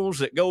fools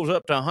that goes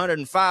up to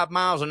 105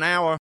 miles an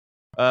hour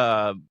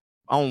on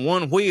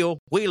one wheel,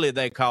 wheelie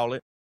they call it,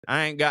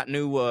 I ain't got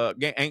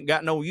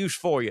no use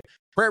for you.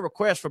 Prayer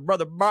request for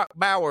Brother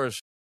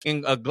Bowers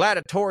in a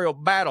gladiatorial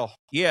battle.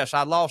 Yes,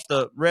 I lost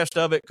the rest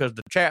of it because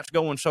the chat's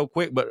going so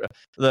quick, but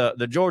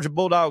the Georgia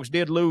Bulldogs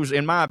did lose,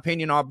 in my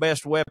opinion, our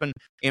best weapon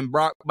in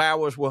Brock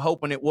Bowers. We're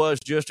hoping it was,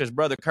 just as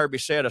Brother Kirby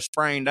said, a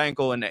sprained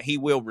ankle and that he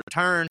will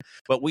return.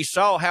 But we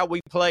saw how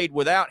we played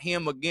without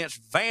him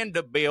against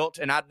Vanderbilt,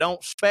 and I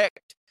don't expect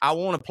I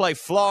want to play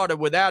Florida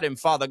without him,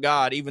 Father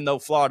God. Even though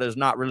Florida is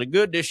not really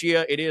good this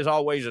year, it is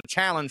always a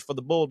challenge for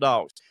the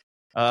Bulldogs.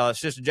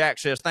 Sister Jack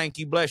says, thank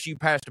you, bless you,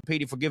 Pastor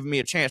Petey, for giving me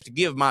a chance to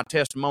give my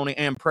testimony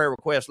and prayer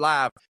request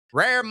live.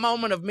 Rare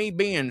moment of me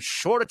being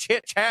short of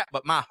chit-chat,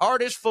 but my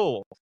heart is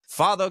full.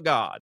 Father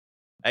God.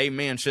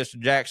 Amen, Sister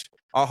Jax.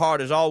 Our heart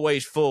is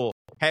always full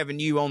having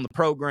you on the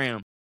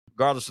program,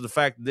 regardless of the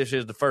fact that this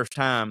is the first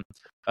time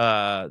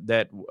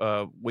that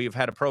we've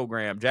had a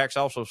program. Jax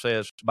also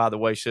says, by the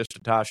way, Sister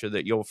Tasha,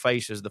 that your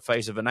face is the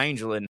face of an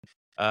angel, and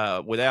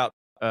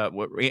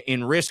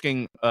in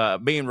risking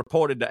being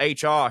reported to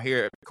HR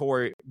here at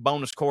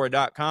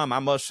bonuscorey.com, I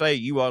must say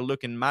you are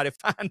looking mighty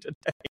fine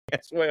today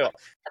as well.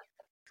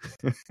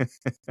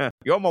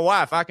 You're my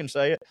wife, I can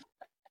say it.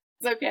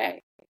 It's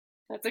okay.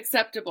 That's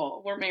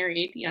acceptable. We're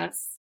married,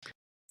 yes,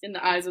 in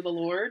the eyes of the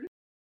Lord.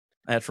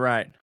 That's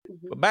right.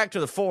 Mm-hmm. But back to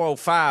the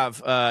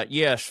 405,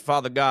 yes,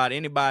 Father God,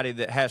 anybody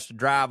that has to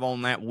drive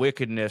on that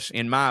wickedness,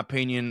 in my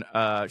opinion,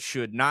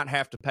 should not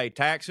have to pay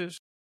taxes.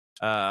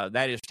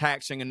 That is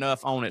taxing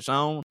enough on its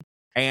own.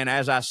 And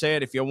as I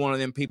said, if you're one of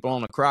them people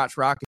on a crotch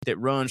rocket that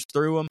runs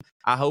through them,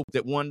 I hope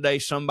that one day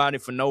somebody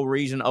for no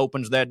reason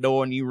opens that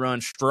door and you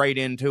run straight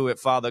into it,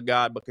 Father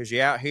God, because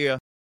you're out here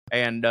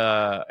and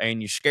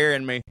you're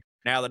scaring me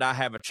now that I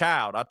have a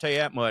child. I'll tell you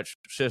that much,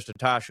 Sister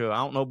Tasha. I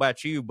don't know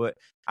about you, but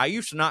I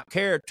used to not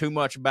care too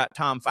much about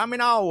I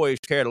always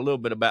cared a little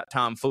bit about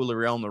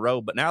tomfoolery on the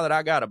road, but now that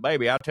I got a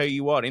baby, I'll tell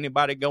you what,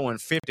 anybody going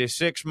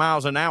 56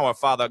 miles an hour,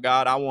 Father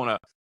God, I want to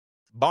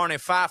Barney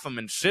Fife them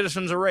and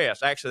citizen's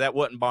arrest. Actually, that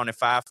wasn't Barney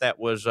Fife. That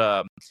was,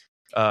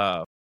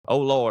 oh,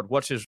 Lord,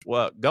 what's his,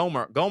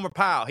 Gomer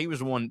Pyle. He was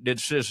the one that did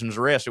citizen's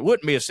arrest. It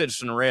wouldn't be a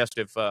citizen arrest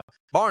if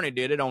Barney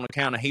did it on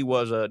account of he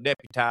was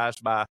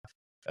deputized by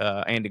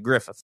Andy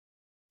Griffith.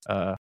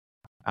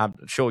 I'm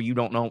sure you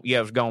don't know. Yeah,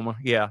 it was Gomer.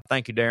 Yeah,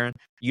 thank you, Darren.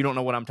 You don't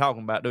know what I'm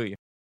talking about, do you?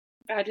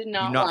 I did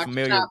not watch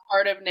that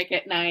part of Nick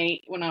at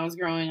Night when I was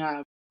growing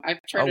up. I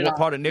turned it off. What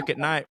part of Nick at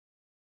Night?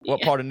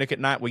 What part of Nick at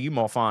Night were you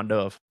more fond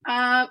of?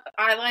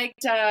 I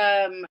liked,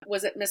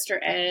 was it Mr.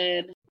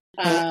 Ed?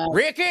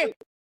 Ricky?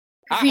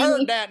 I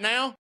heard that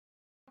now.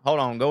 Hold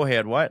on, go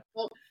ahead. What?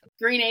 Well,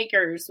 Green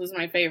Acres was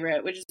my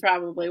favorite, which is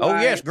probably why.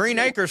 Oh, yes, Green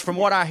Acres, from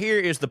what I hear,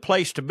 is the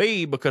place to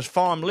be because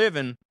farm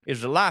living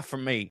is the life for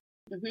me.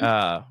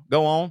 Mm-hmm.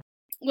 Go on.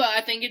 Well,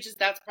 I think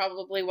that's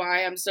probably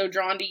why I'm so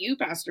drawn to you,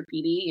 Pastor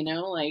Petey,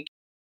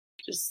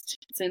 just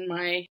it's in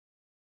my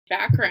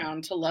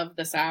background to love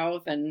the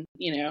South and,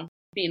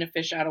 being a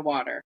fish out of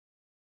water.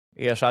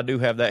 Yes, I do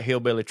have that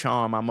hillbilly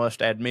charm, I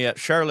must admit.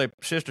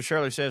 Sister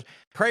Shirley says,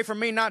 pray for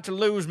me not to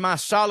lose my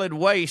solid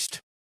waste.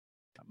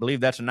 believe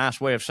that's a nice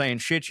way of saying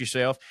shit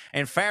yourself,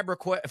 and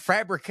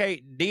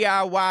fabricate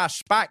DIY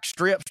spike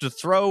strips to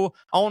throw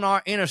on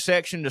our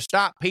intersection to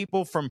stop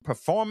people from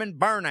performing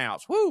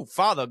burnouts. Woo,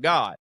 Father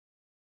God.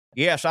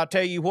 Yes, I'll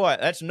tell you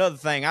what, that's another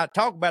thing. I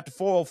talk about the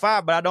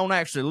 405, but I don't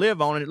actually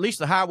live on it. At least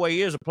the highway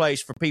is a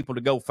place for people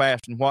to go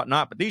fast and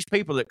whatnot. But these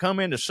people that come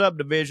into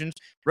subdivisions,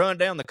 run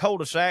down the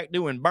cul-de-sac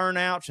doing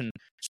burnouts and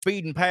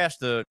speeding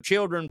past the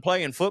children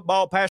playing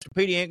football, Pastor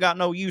Petey ain't got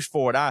no use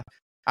for it. I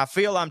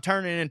feel I'm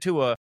turning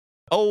into a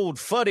old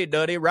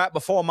fuddy-duddy right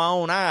before my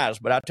own eyes.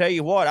 But I tell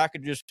you what, I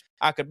could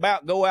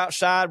about go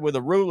outside with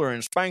a ruler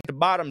and spank the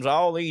bottoms of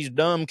all these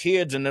dumb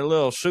kids in their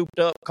little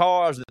souped-up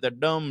cars that their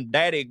dumb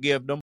daddy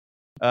gave them.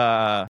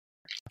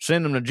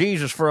 Send them to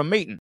Jesus for a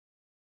meeting.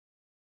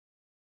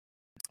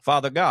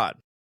 Father God.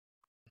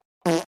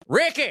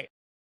 Ricky,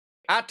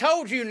 I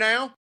told you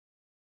now.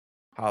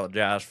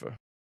 Apologize for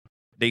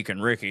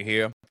Deacon Ricky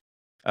here.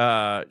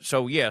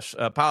 So yes,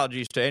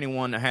 apologies to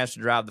anyone that has to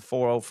drive the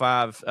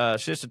 405.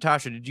 Sister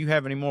Tasha, did you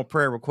have any more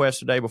prayer requests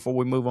today before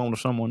we move on to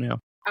someone else?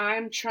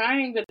 I'm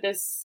trying, but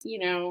this,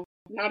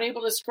 not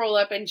able to scroll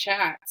up and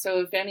chat. So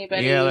if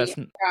anybody got missed,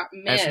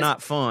 that's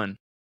not fun.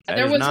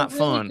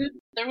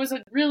 There was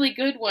a really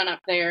good one up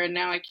there, and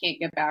now I can't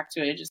get back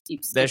to it. It just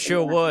keeps. That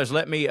sure was.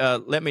 Let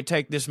me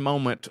take this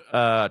moment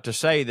to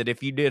say that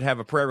if you did have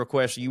a prayer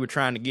request you were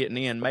trying to get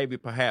in, maybe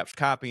perhaps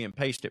copy and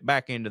paste it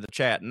back into the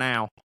chat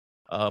now,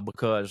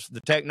 because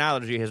the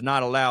technology has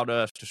not allowed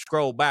us to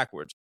scroll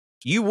backwards.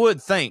 You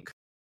would think.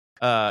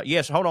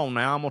 Yes, hold on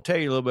now. I'm gonna tell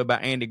you a little bit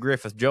about Andy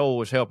Griffith. Joel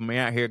was helping me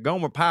out here.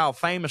 Gomer Pyle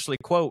famously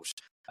quotes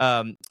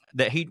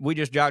that we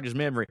just jogged his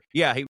memory.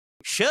 Yeah, he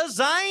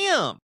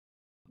Shazam.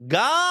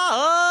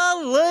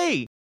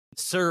 Golly!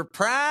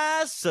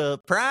 Surprise,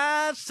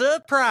 surprise,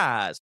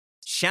 surprise.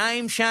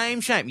 Shame,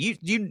 shame, shame.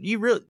 You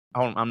really,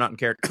 hold on, I'm not in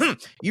character.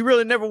 You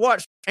really never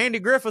watched Andy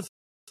Griffith?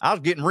 I was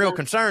getting real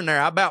concerned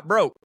there. I about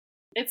broke.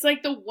 It's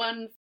like the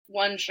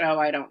one show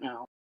I don't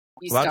know.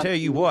 Well, I'll tell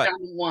you what.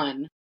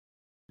 One.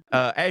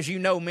 As you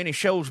know, many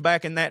shows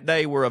back in that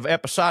day were of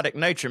episodic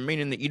nature,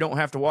 meaning that you don't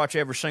have to watch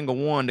every single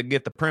one to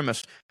get the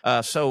premise.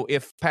 So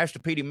if Pastor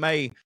Petey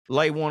may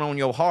lay one on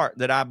your heart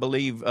that I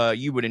believe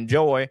you would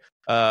enjoy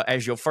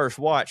as your first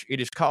watch,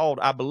 it is called,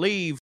 I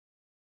believe,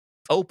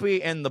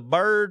 Opie and the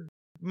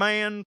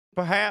Birdman,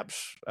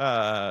 perhaps.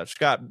 It's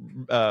got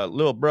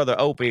little brother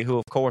Opie, who,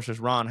 of course, is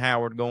Ron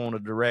Howard, going to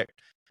direct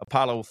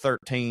Apollo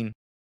 13.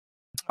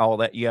 All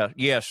that, yeah.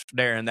 Yes,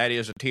 Darren, that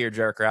is a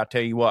tearjerker. I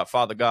tell you what,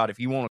 Father God, if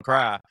you want to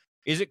cry.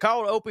 Is it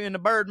called Opie and the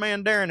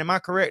Birdman, Darren? Am I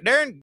correct?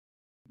 Darren,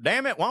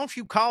 damn it, why don't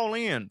you call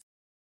in?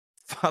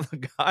 Father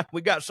God,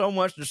 we got so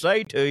much to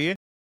say to you.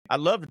 I'd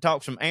love to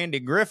talk some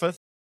Andy Griffith.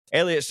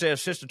 Elliot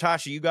says, Sister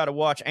Tasha, you got to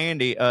watch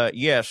Andy.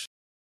 Yes,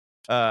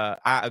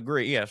 I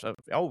agree. Yes.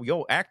 Oh,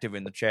 you're active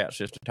in the chat,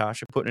 Sister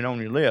Tasha, putting it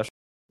on your list.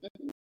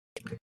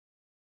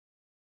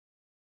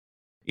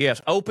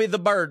 Yes, Opie the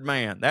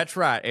Birdman. That's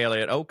right,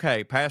 Elliot.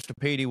 Okay, Pastor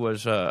Petey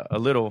was a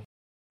little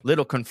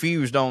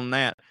confused on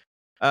that.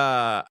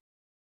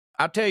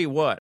 I'll tell you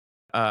what.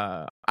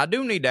 I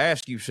do need to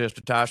ask you,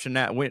 Sister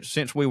Tasha,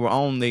 since we were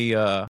on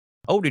the.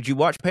 Did you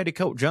watch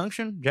Petticoat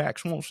Junction?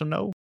 Jax wants to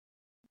know.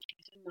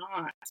 I did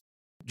not.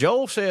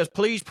 Joel says,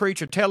 please,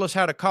 preacher, tell us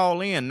how to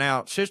call in.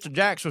 Now, Sister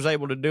Jax was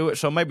able to do it,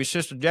 so maybe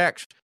Sister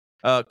Jax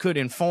could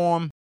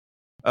inform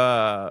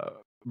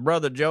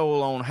Brother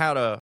Joel on how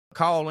to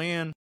call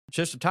in.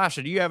 Sister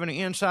Tasha, do you have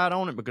any insight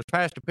on it? Because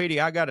Pastor Petey,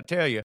 I got to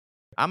tell you,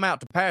 I'm out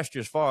to pasture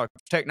as far as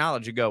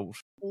technology goes.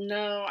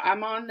 No,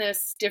 I'm on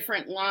this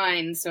different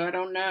line, so I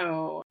don't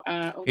know.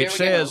 It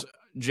says,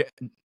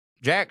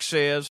 Jack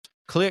says,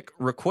 click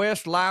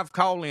request live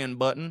call-in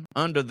button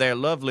under their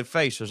lovely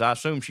faces. I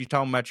assume she's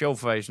talking about your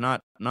face,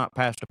 not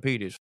Pastor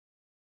Petey's.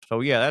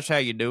 So, yeah, that's how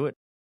you do it,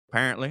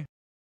 apparently.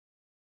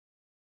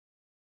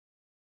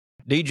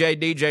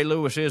 DJ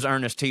Lewis is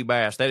Ernest T.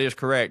 Bass. That is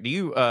correct. Do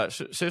you,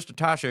 Sister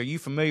Tasha, are you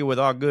familiar with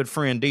our good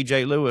friend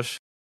DJ Lewis?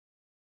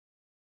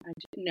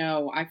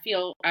 No, I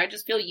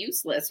just feel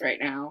useless right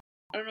now.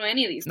 I don't know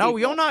any of these No, people.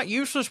 You're not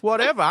useless,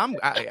 whatever.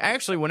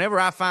 Actually, whenever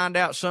I find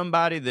out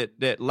somebody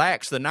that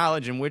lacks the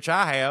knowledge in which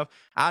I have,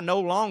 I no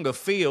longer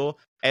feel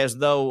as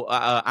though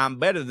I'm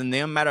better than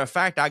them. Matter of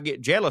fact, I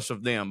get jealous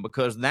of them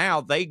because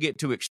now they get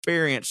to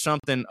experience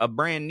something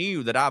brand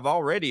new that I've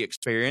already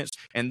experienced,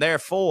 and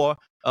therefore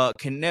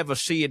can never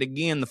see it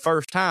again the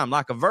first time,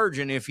 like a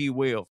virgin, if you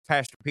will.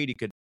 Pastor Petey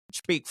could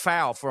speak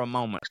foul for a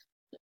moment.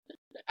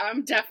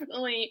 I'm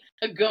definitely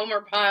a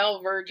Gomer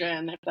Pyle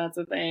virgin, if that's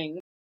a thing.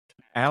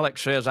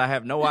 Alex says, I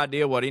have no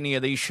idea what any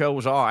of these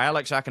shows are.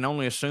 Alex, I can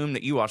only assume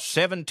that you are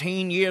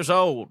 17 years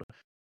old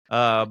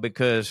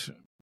because,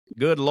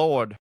 good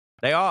Lord,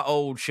 they are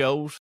old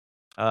shows.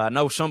 I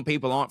know some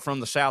people aren't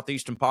from the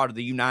southeastern part of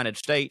the United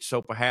States,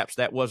 so perhaps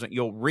that wasn't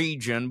your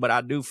region, but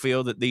I do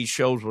feel that these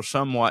shows were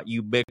somewhat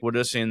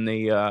ubiquitous in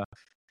the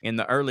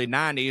early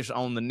 90s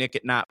on the Nick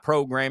at Night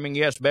programming.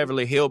 Yes,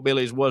 Beverly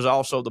Hillbillies was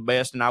also the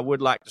best, and I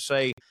would like to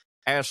say,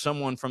 as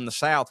someone from the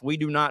South, we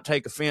do not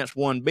take offense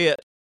one bit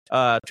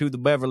to the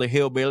Beverly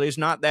Hillbillies.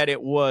 Not that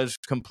it was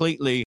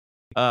completely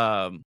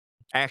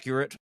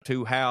accurate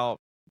to how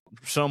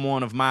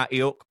someone of my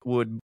ilk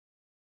would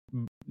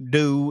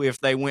do if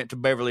they went to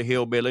Beverly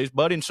Hillbillies,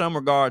 but in some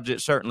regards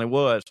it certainly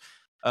was.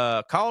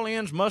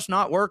 Call-ins must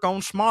not work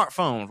on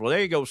smartphones. Well,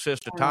 there you go,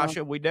 Sister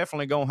Tasha. We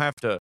definitely going to have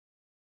to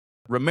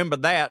remember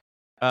that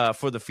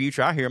for the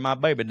future. I hear my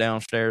baby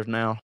downstairs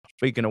now,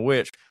 speaking of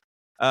which.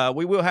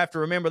 We will have to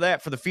remember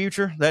that for the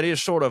future. That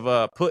is sort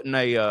of putting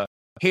a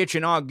hitch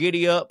in our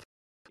giddy up,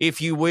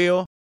 if you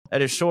will.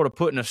 That is sort of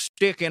putting a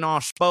stick in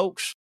our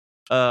spokes.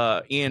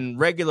 In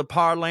regular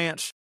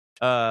parlance,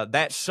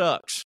 that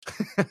sucks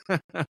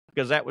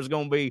because that was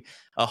going to be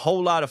a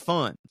whole lot of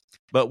fun.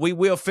 But we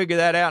will figure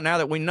that out now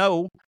that we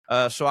know.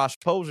 So I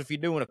suppose if you're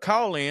doing a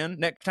call-in,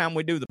 next time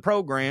we do the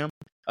program,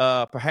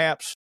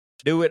 perhaps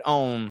do it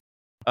on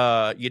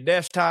your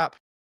desktop,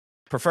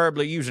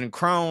 preferably using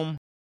Chrome,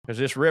 because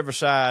this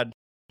Riverside,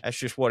 that's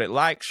just what it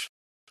likes.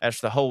 That's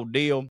the whole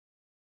deal.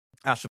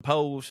 I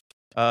suppose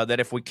that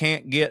if we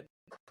can't get...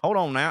 Hold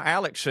on now.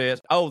 Alex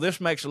says, oh, this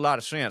makes a lot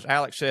of sense.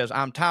 Alex says,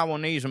 I'm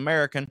Taiwanese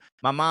American.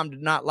 My mom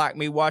did not like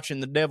me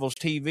watching the devil's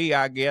TV,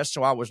 I guess,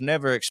 so I was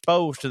never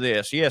exposed to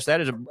this. Yes, that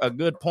is a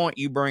good point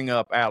you bring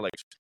up,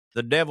 Alex.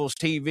 The devil's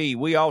TV.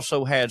 We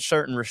also had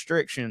certain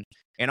restrictions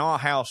in our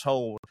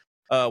household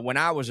when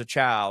I was a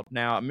child.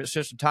 Now,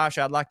 Sister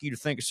Tasha, I'd like you to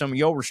think of some of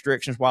your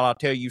restrictions while I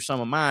tell you some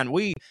of mine.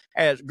 We,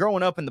 as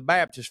growing up in the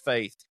Baptist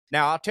faith,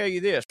 now I'll tell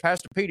you this,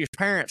 Pastor Petey's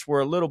parents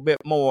were a little bit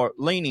more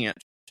lenient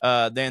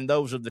than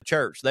those of the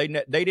church. They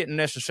didn't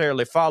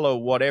necessarily follow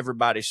what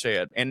everybody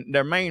said. And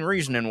their main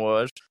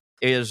reasoning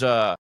is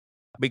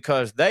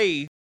because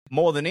they,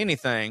 more than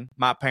anything,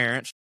 my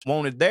parents,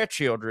 wanted their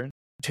children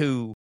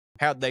to,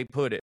 how'd they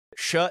put it,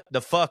 shut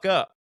the fuck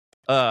up.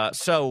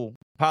 So,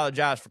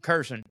 apologize for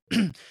cursing.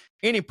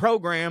 Any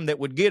program that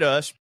would get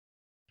us,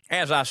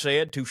 as I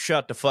said, to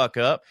shut the fuck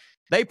up,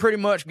 they pretty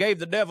much gave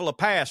the devil a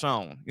pass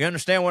on. You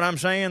understand what I'm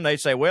saying? They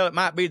say, well, it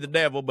might be the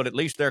devil, but at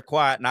least they're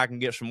quiet and I can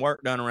get some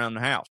work done around the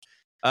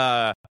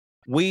house.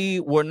 We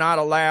were not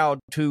allowed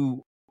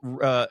to,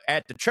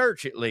 at the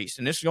church at least,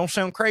 and this is going to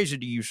sound crazy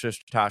to you,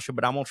 Sister Tasha,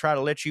 but I'm going to try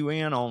to let you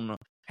in on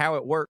how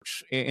it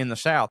works in the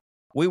South.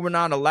 We were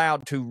not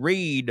allowed to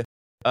read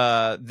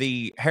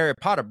the Harry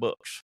Potter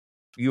books.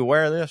 You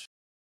aware of this?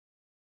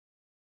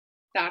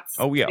 That's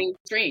yeah.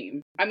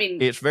 mainstream. I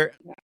mean, it's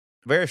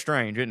very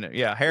strange, isn't it?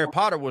 Yeah, Harry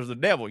Potter was the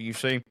devil, you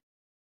see.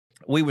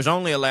 We was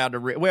only allowed to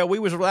read, we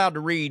was allowed to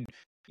read,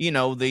 you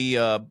know,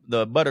 the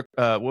butter,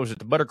 what was it,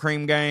 the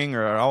Buttercream Gang,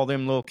 or all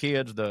them little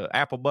kids, the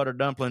apple butter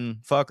dumpling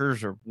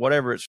fuckers, or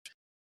whatever it's.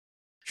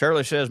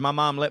 Shirley says, my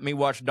mom let me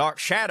watch Dark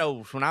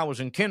Shadows when I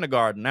was in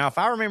kindergarten. Now, if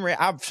I remember,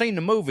 I've seen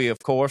the movie, of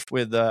course,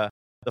 with the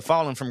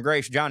Fallen from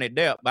Grace, Johnny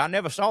Depp. I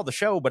never saw the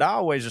show, but I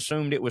always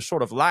assumed it was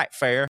sort of light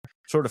fare,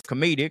 sort of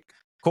comedic.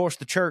 Of course,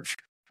 the church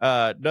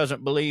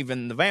doesn't believe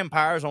in the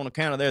vampires on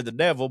account of they're the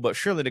devil, but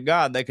surely to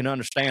God they can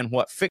understand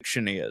what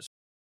fiction is.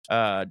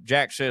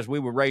 Jack says, we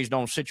were raised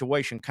on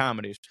situation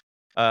comedies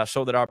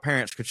so that our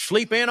parents could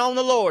sleep in on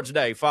the Lord's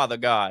Day, Father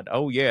God.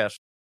 Oh, yes.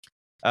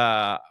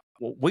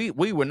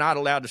 We were not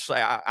allowed to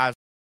say,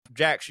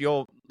 Jack's,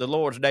 the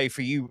Lord's Day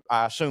for you,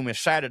 I assume, is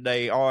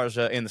Saturday. Ours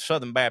in the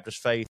Southern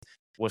Baptist faith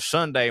was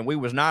Sunday, and we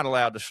was not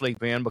allowed to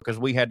sleep in because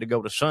we had to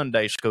go to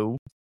Sunday school.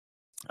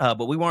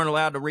 But we weren't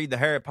allowed to read the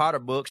Harry Potter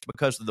books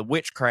because of the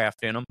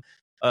witchcraft in them.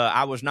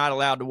 I was not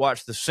allowed to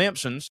watch The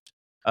Simpsons,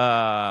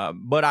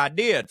 but I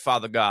did,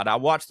 Father God. I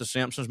watched The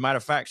Simpsons. Matter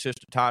of fact,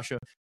 Sister Tasha,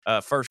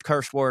 first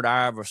curse word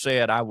I ever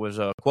said, I was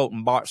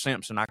quoting Bart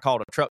Simpson. I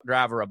called a truck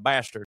driver a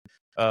bastard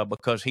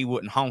because he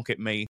wouldn't honk at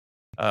me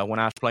when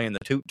I was playing the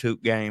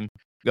toot-toot game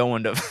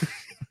going to...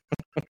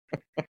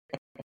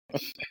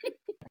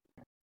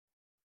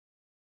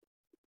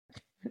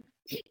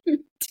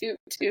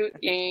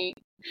 Toot-toot game.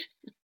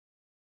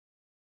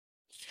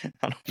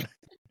 I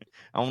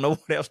don't know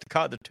what else to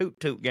call it, the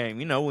toot-toot game.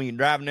 You know, when you're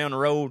driving down the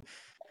road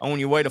on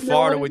your way to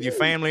Florida with your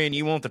family and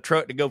you want the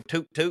truck to go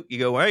toot-toot, you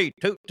go, hey,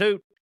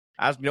 toot-toot.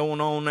 I was going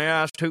on there,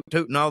 I was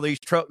toot-tooting all these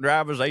truck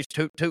drivers. They was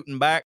toot-tooting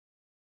back.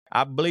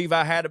 I believe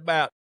I had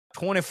about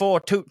 24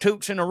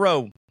 toot-toots in a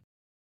row.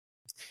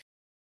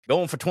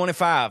 Going for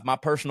 25, my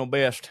personal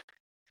best.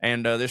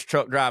 And this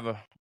truck driver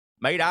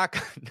made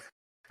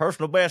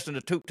personal best in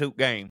the toot-toot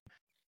game.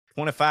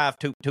 25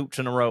 toot-toots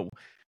in a row.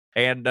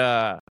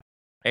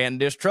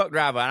 And this truck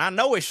driver, and I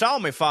know he saw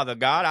me, Father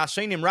God. I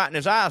seen him right in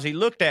his eyes. He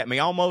looked at me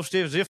almost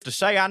as if to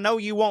say, I know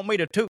you want me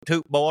to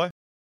toot-toot, boy,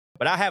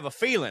 but I have a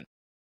feeling,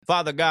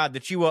 Father God,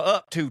 that you are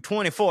up to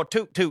 24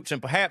 toot-toots,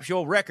 and perhaps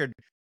your record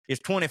is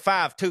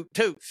 25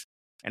 toot-toots,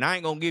 and I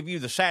ain't going to give you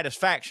the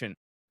satisfaction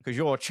because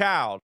you're a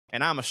child,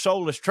 and I'm a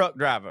soulless truck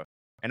driver,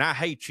 and I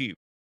hate you.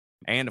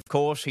 And, of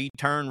course, he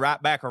turned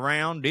right back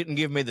around, didn't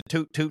give me the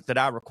toot-toot that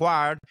I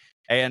required,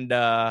 and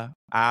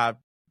I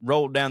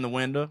rolled down the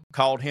window,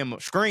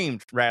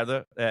 screamed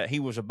rather, he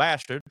was a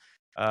bastard.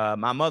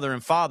 My mother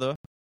and father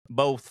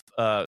both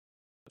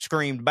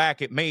screamed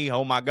back at me,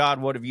 oh my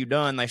God, what have you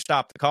done? They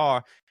stopped the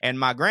car. And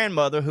my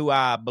grandmother, who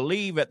I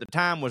believe at the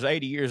time was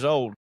 80 years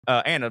old,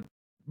 and a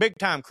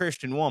big-time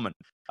Christian woman,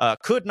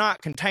 could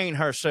not contain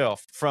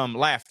herself from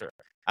laughter.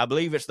 I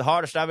believe it's the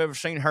hardest I've ever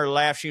seen her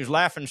laugh. She was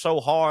laughing so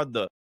hard,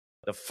 the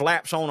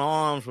flaps on her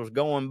arms was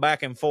going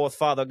back and forth,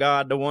 Father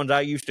God, the ones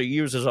I used to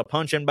use as a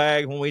punching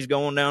bag when we was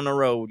going down the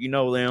road. You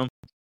know them.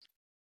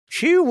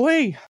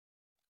 Shoo-wee.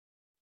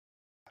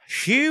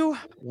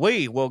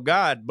 Shoo-wee. Well,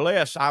 God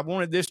bless. I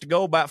wanted this to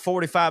go about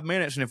 45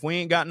 minutes, and if we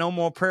ain't got no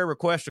more prayer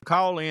requests or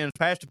call-ins,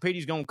 Pastor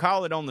Petey's going to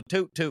call it on the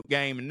toot-toot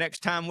game, and next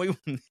time we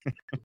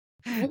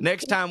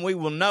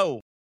will know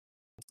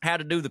how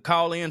to do the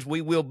call-ins, we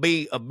will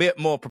be a bit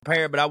more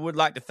prepared. But I would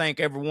like to thank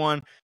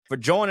everyone for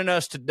joining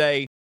us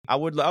today.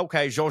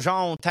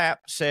 Georgian Tap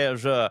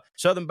says,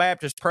 Southern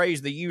Baptists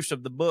praise the use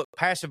of the book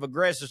Passive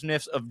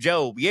Aggressiveness of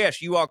Job.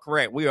 Yes, you are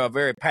correct. We are a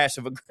very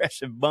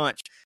passive-aggressive bunch.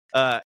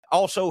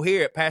 Also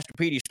here at Pastor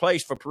Petey's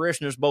Place for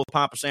parishioners, both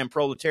pompous and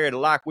proletariat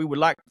alike, we would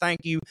like to thank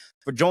you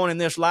for joining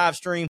this live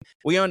stream.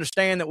 We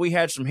understand that we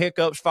had some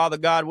hiccups, Father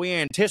God. We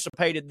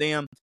anticipated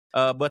them,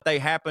 but they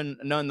happened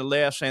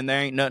nonetheless, and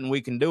there ain't nothing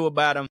we can do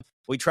about them.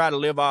 We try to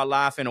live our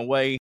life in a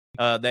way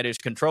that is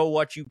control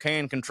what you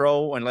can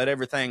control and let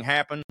everything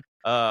happen,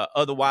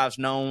 otherwise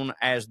known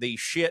as the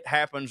shit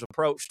happens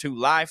approach to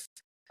life.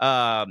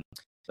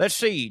 Let's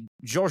see.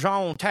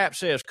 Georgian Tap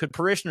says, could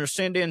parishioners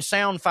send in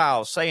sound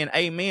files saying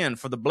amen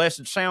for the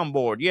blessed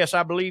soundboard? Yes,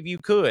 I believe you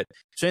could.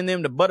 Send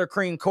them to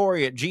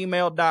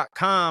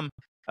buttercreamcorey@gmail.com.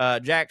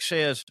 Jack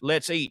says,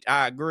 let's eat.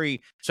 I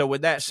agree. So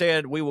with that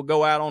said, we will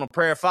go out on a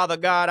prayer. Father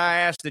God, I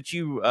ask that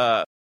you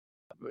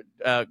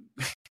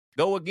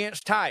go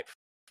against type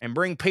and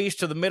bring peace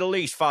to the Middle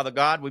East, Father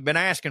God. We've been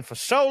asking for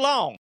so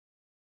long.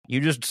 You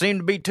just seem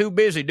to be too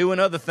busy doing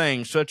other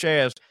things, such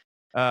as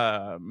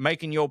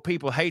making your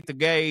people hate the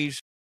gays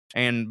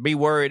and be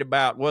worried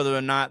about whether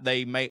or not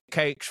they make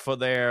cakes for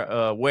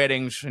their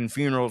weddings and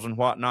funerals and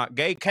whatnot.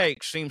 Gay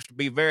cakes seems to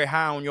be very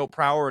high on your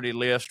priority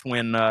list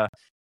when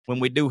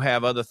we do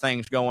have other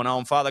things going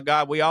on. Father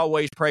God, we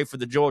always pray for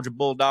the Georgia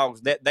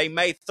Bulldogs that they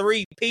may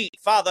three-peat,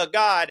 Father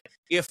God,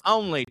 if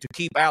only to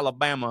keep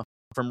Alabama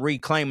from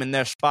reclaiming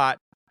their spot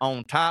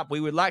on top.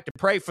 We would like to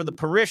pray for the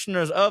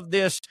parishioners of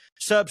this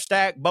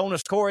Substack,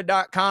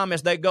 bonuscorey.com,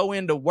 as they go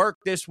into work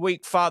this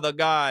week, Father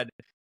God.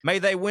 May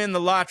they win the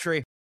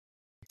lottery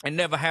and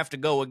never have to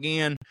go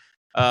again.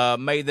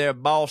 May their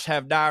boss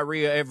have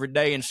diarrhea every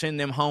day and send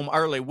them home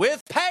early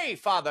with pay,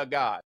 Father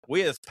God,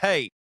 with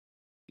pay,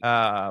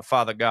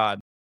 Father God.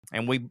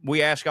 And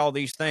we ask all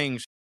these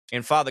things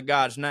in Father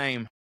God's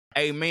name.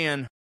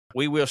 Amen.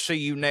 We will see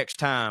you next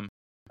time.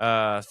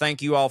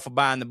 Thank you all for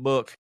buying the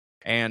book,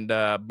 and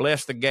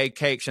bless the gay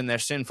cakes in their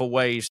sinful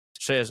ways,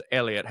 says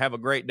Elliot. Have a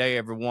great day,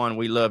 everyone.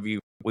 We love you.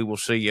 We will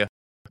see you.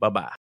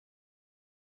 Bye-bye.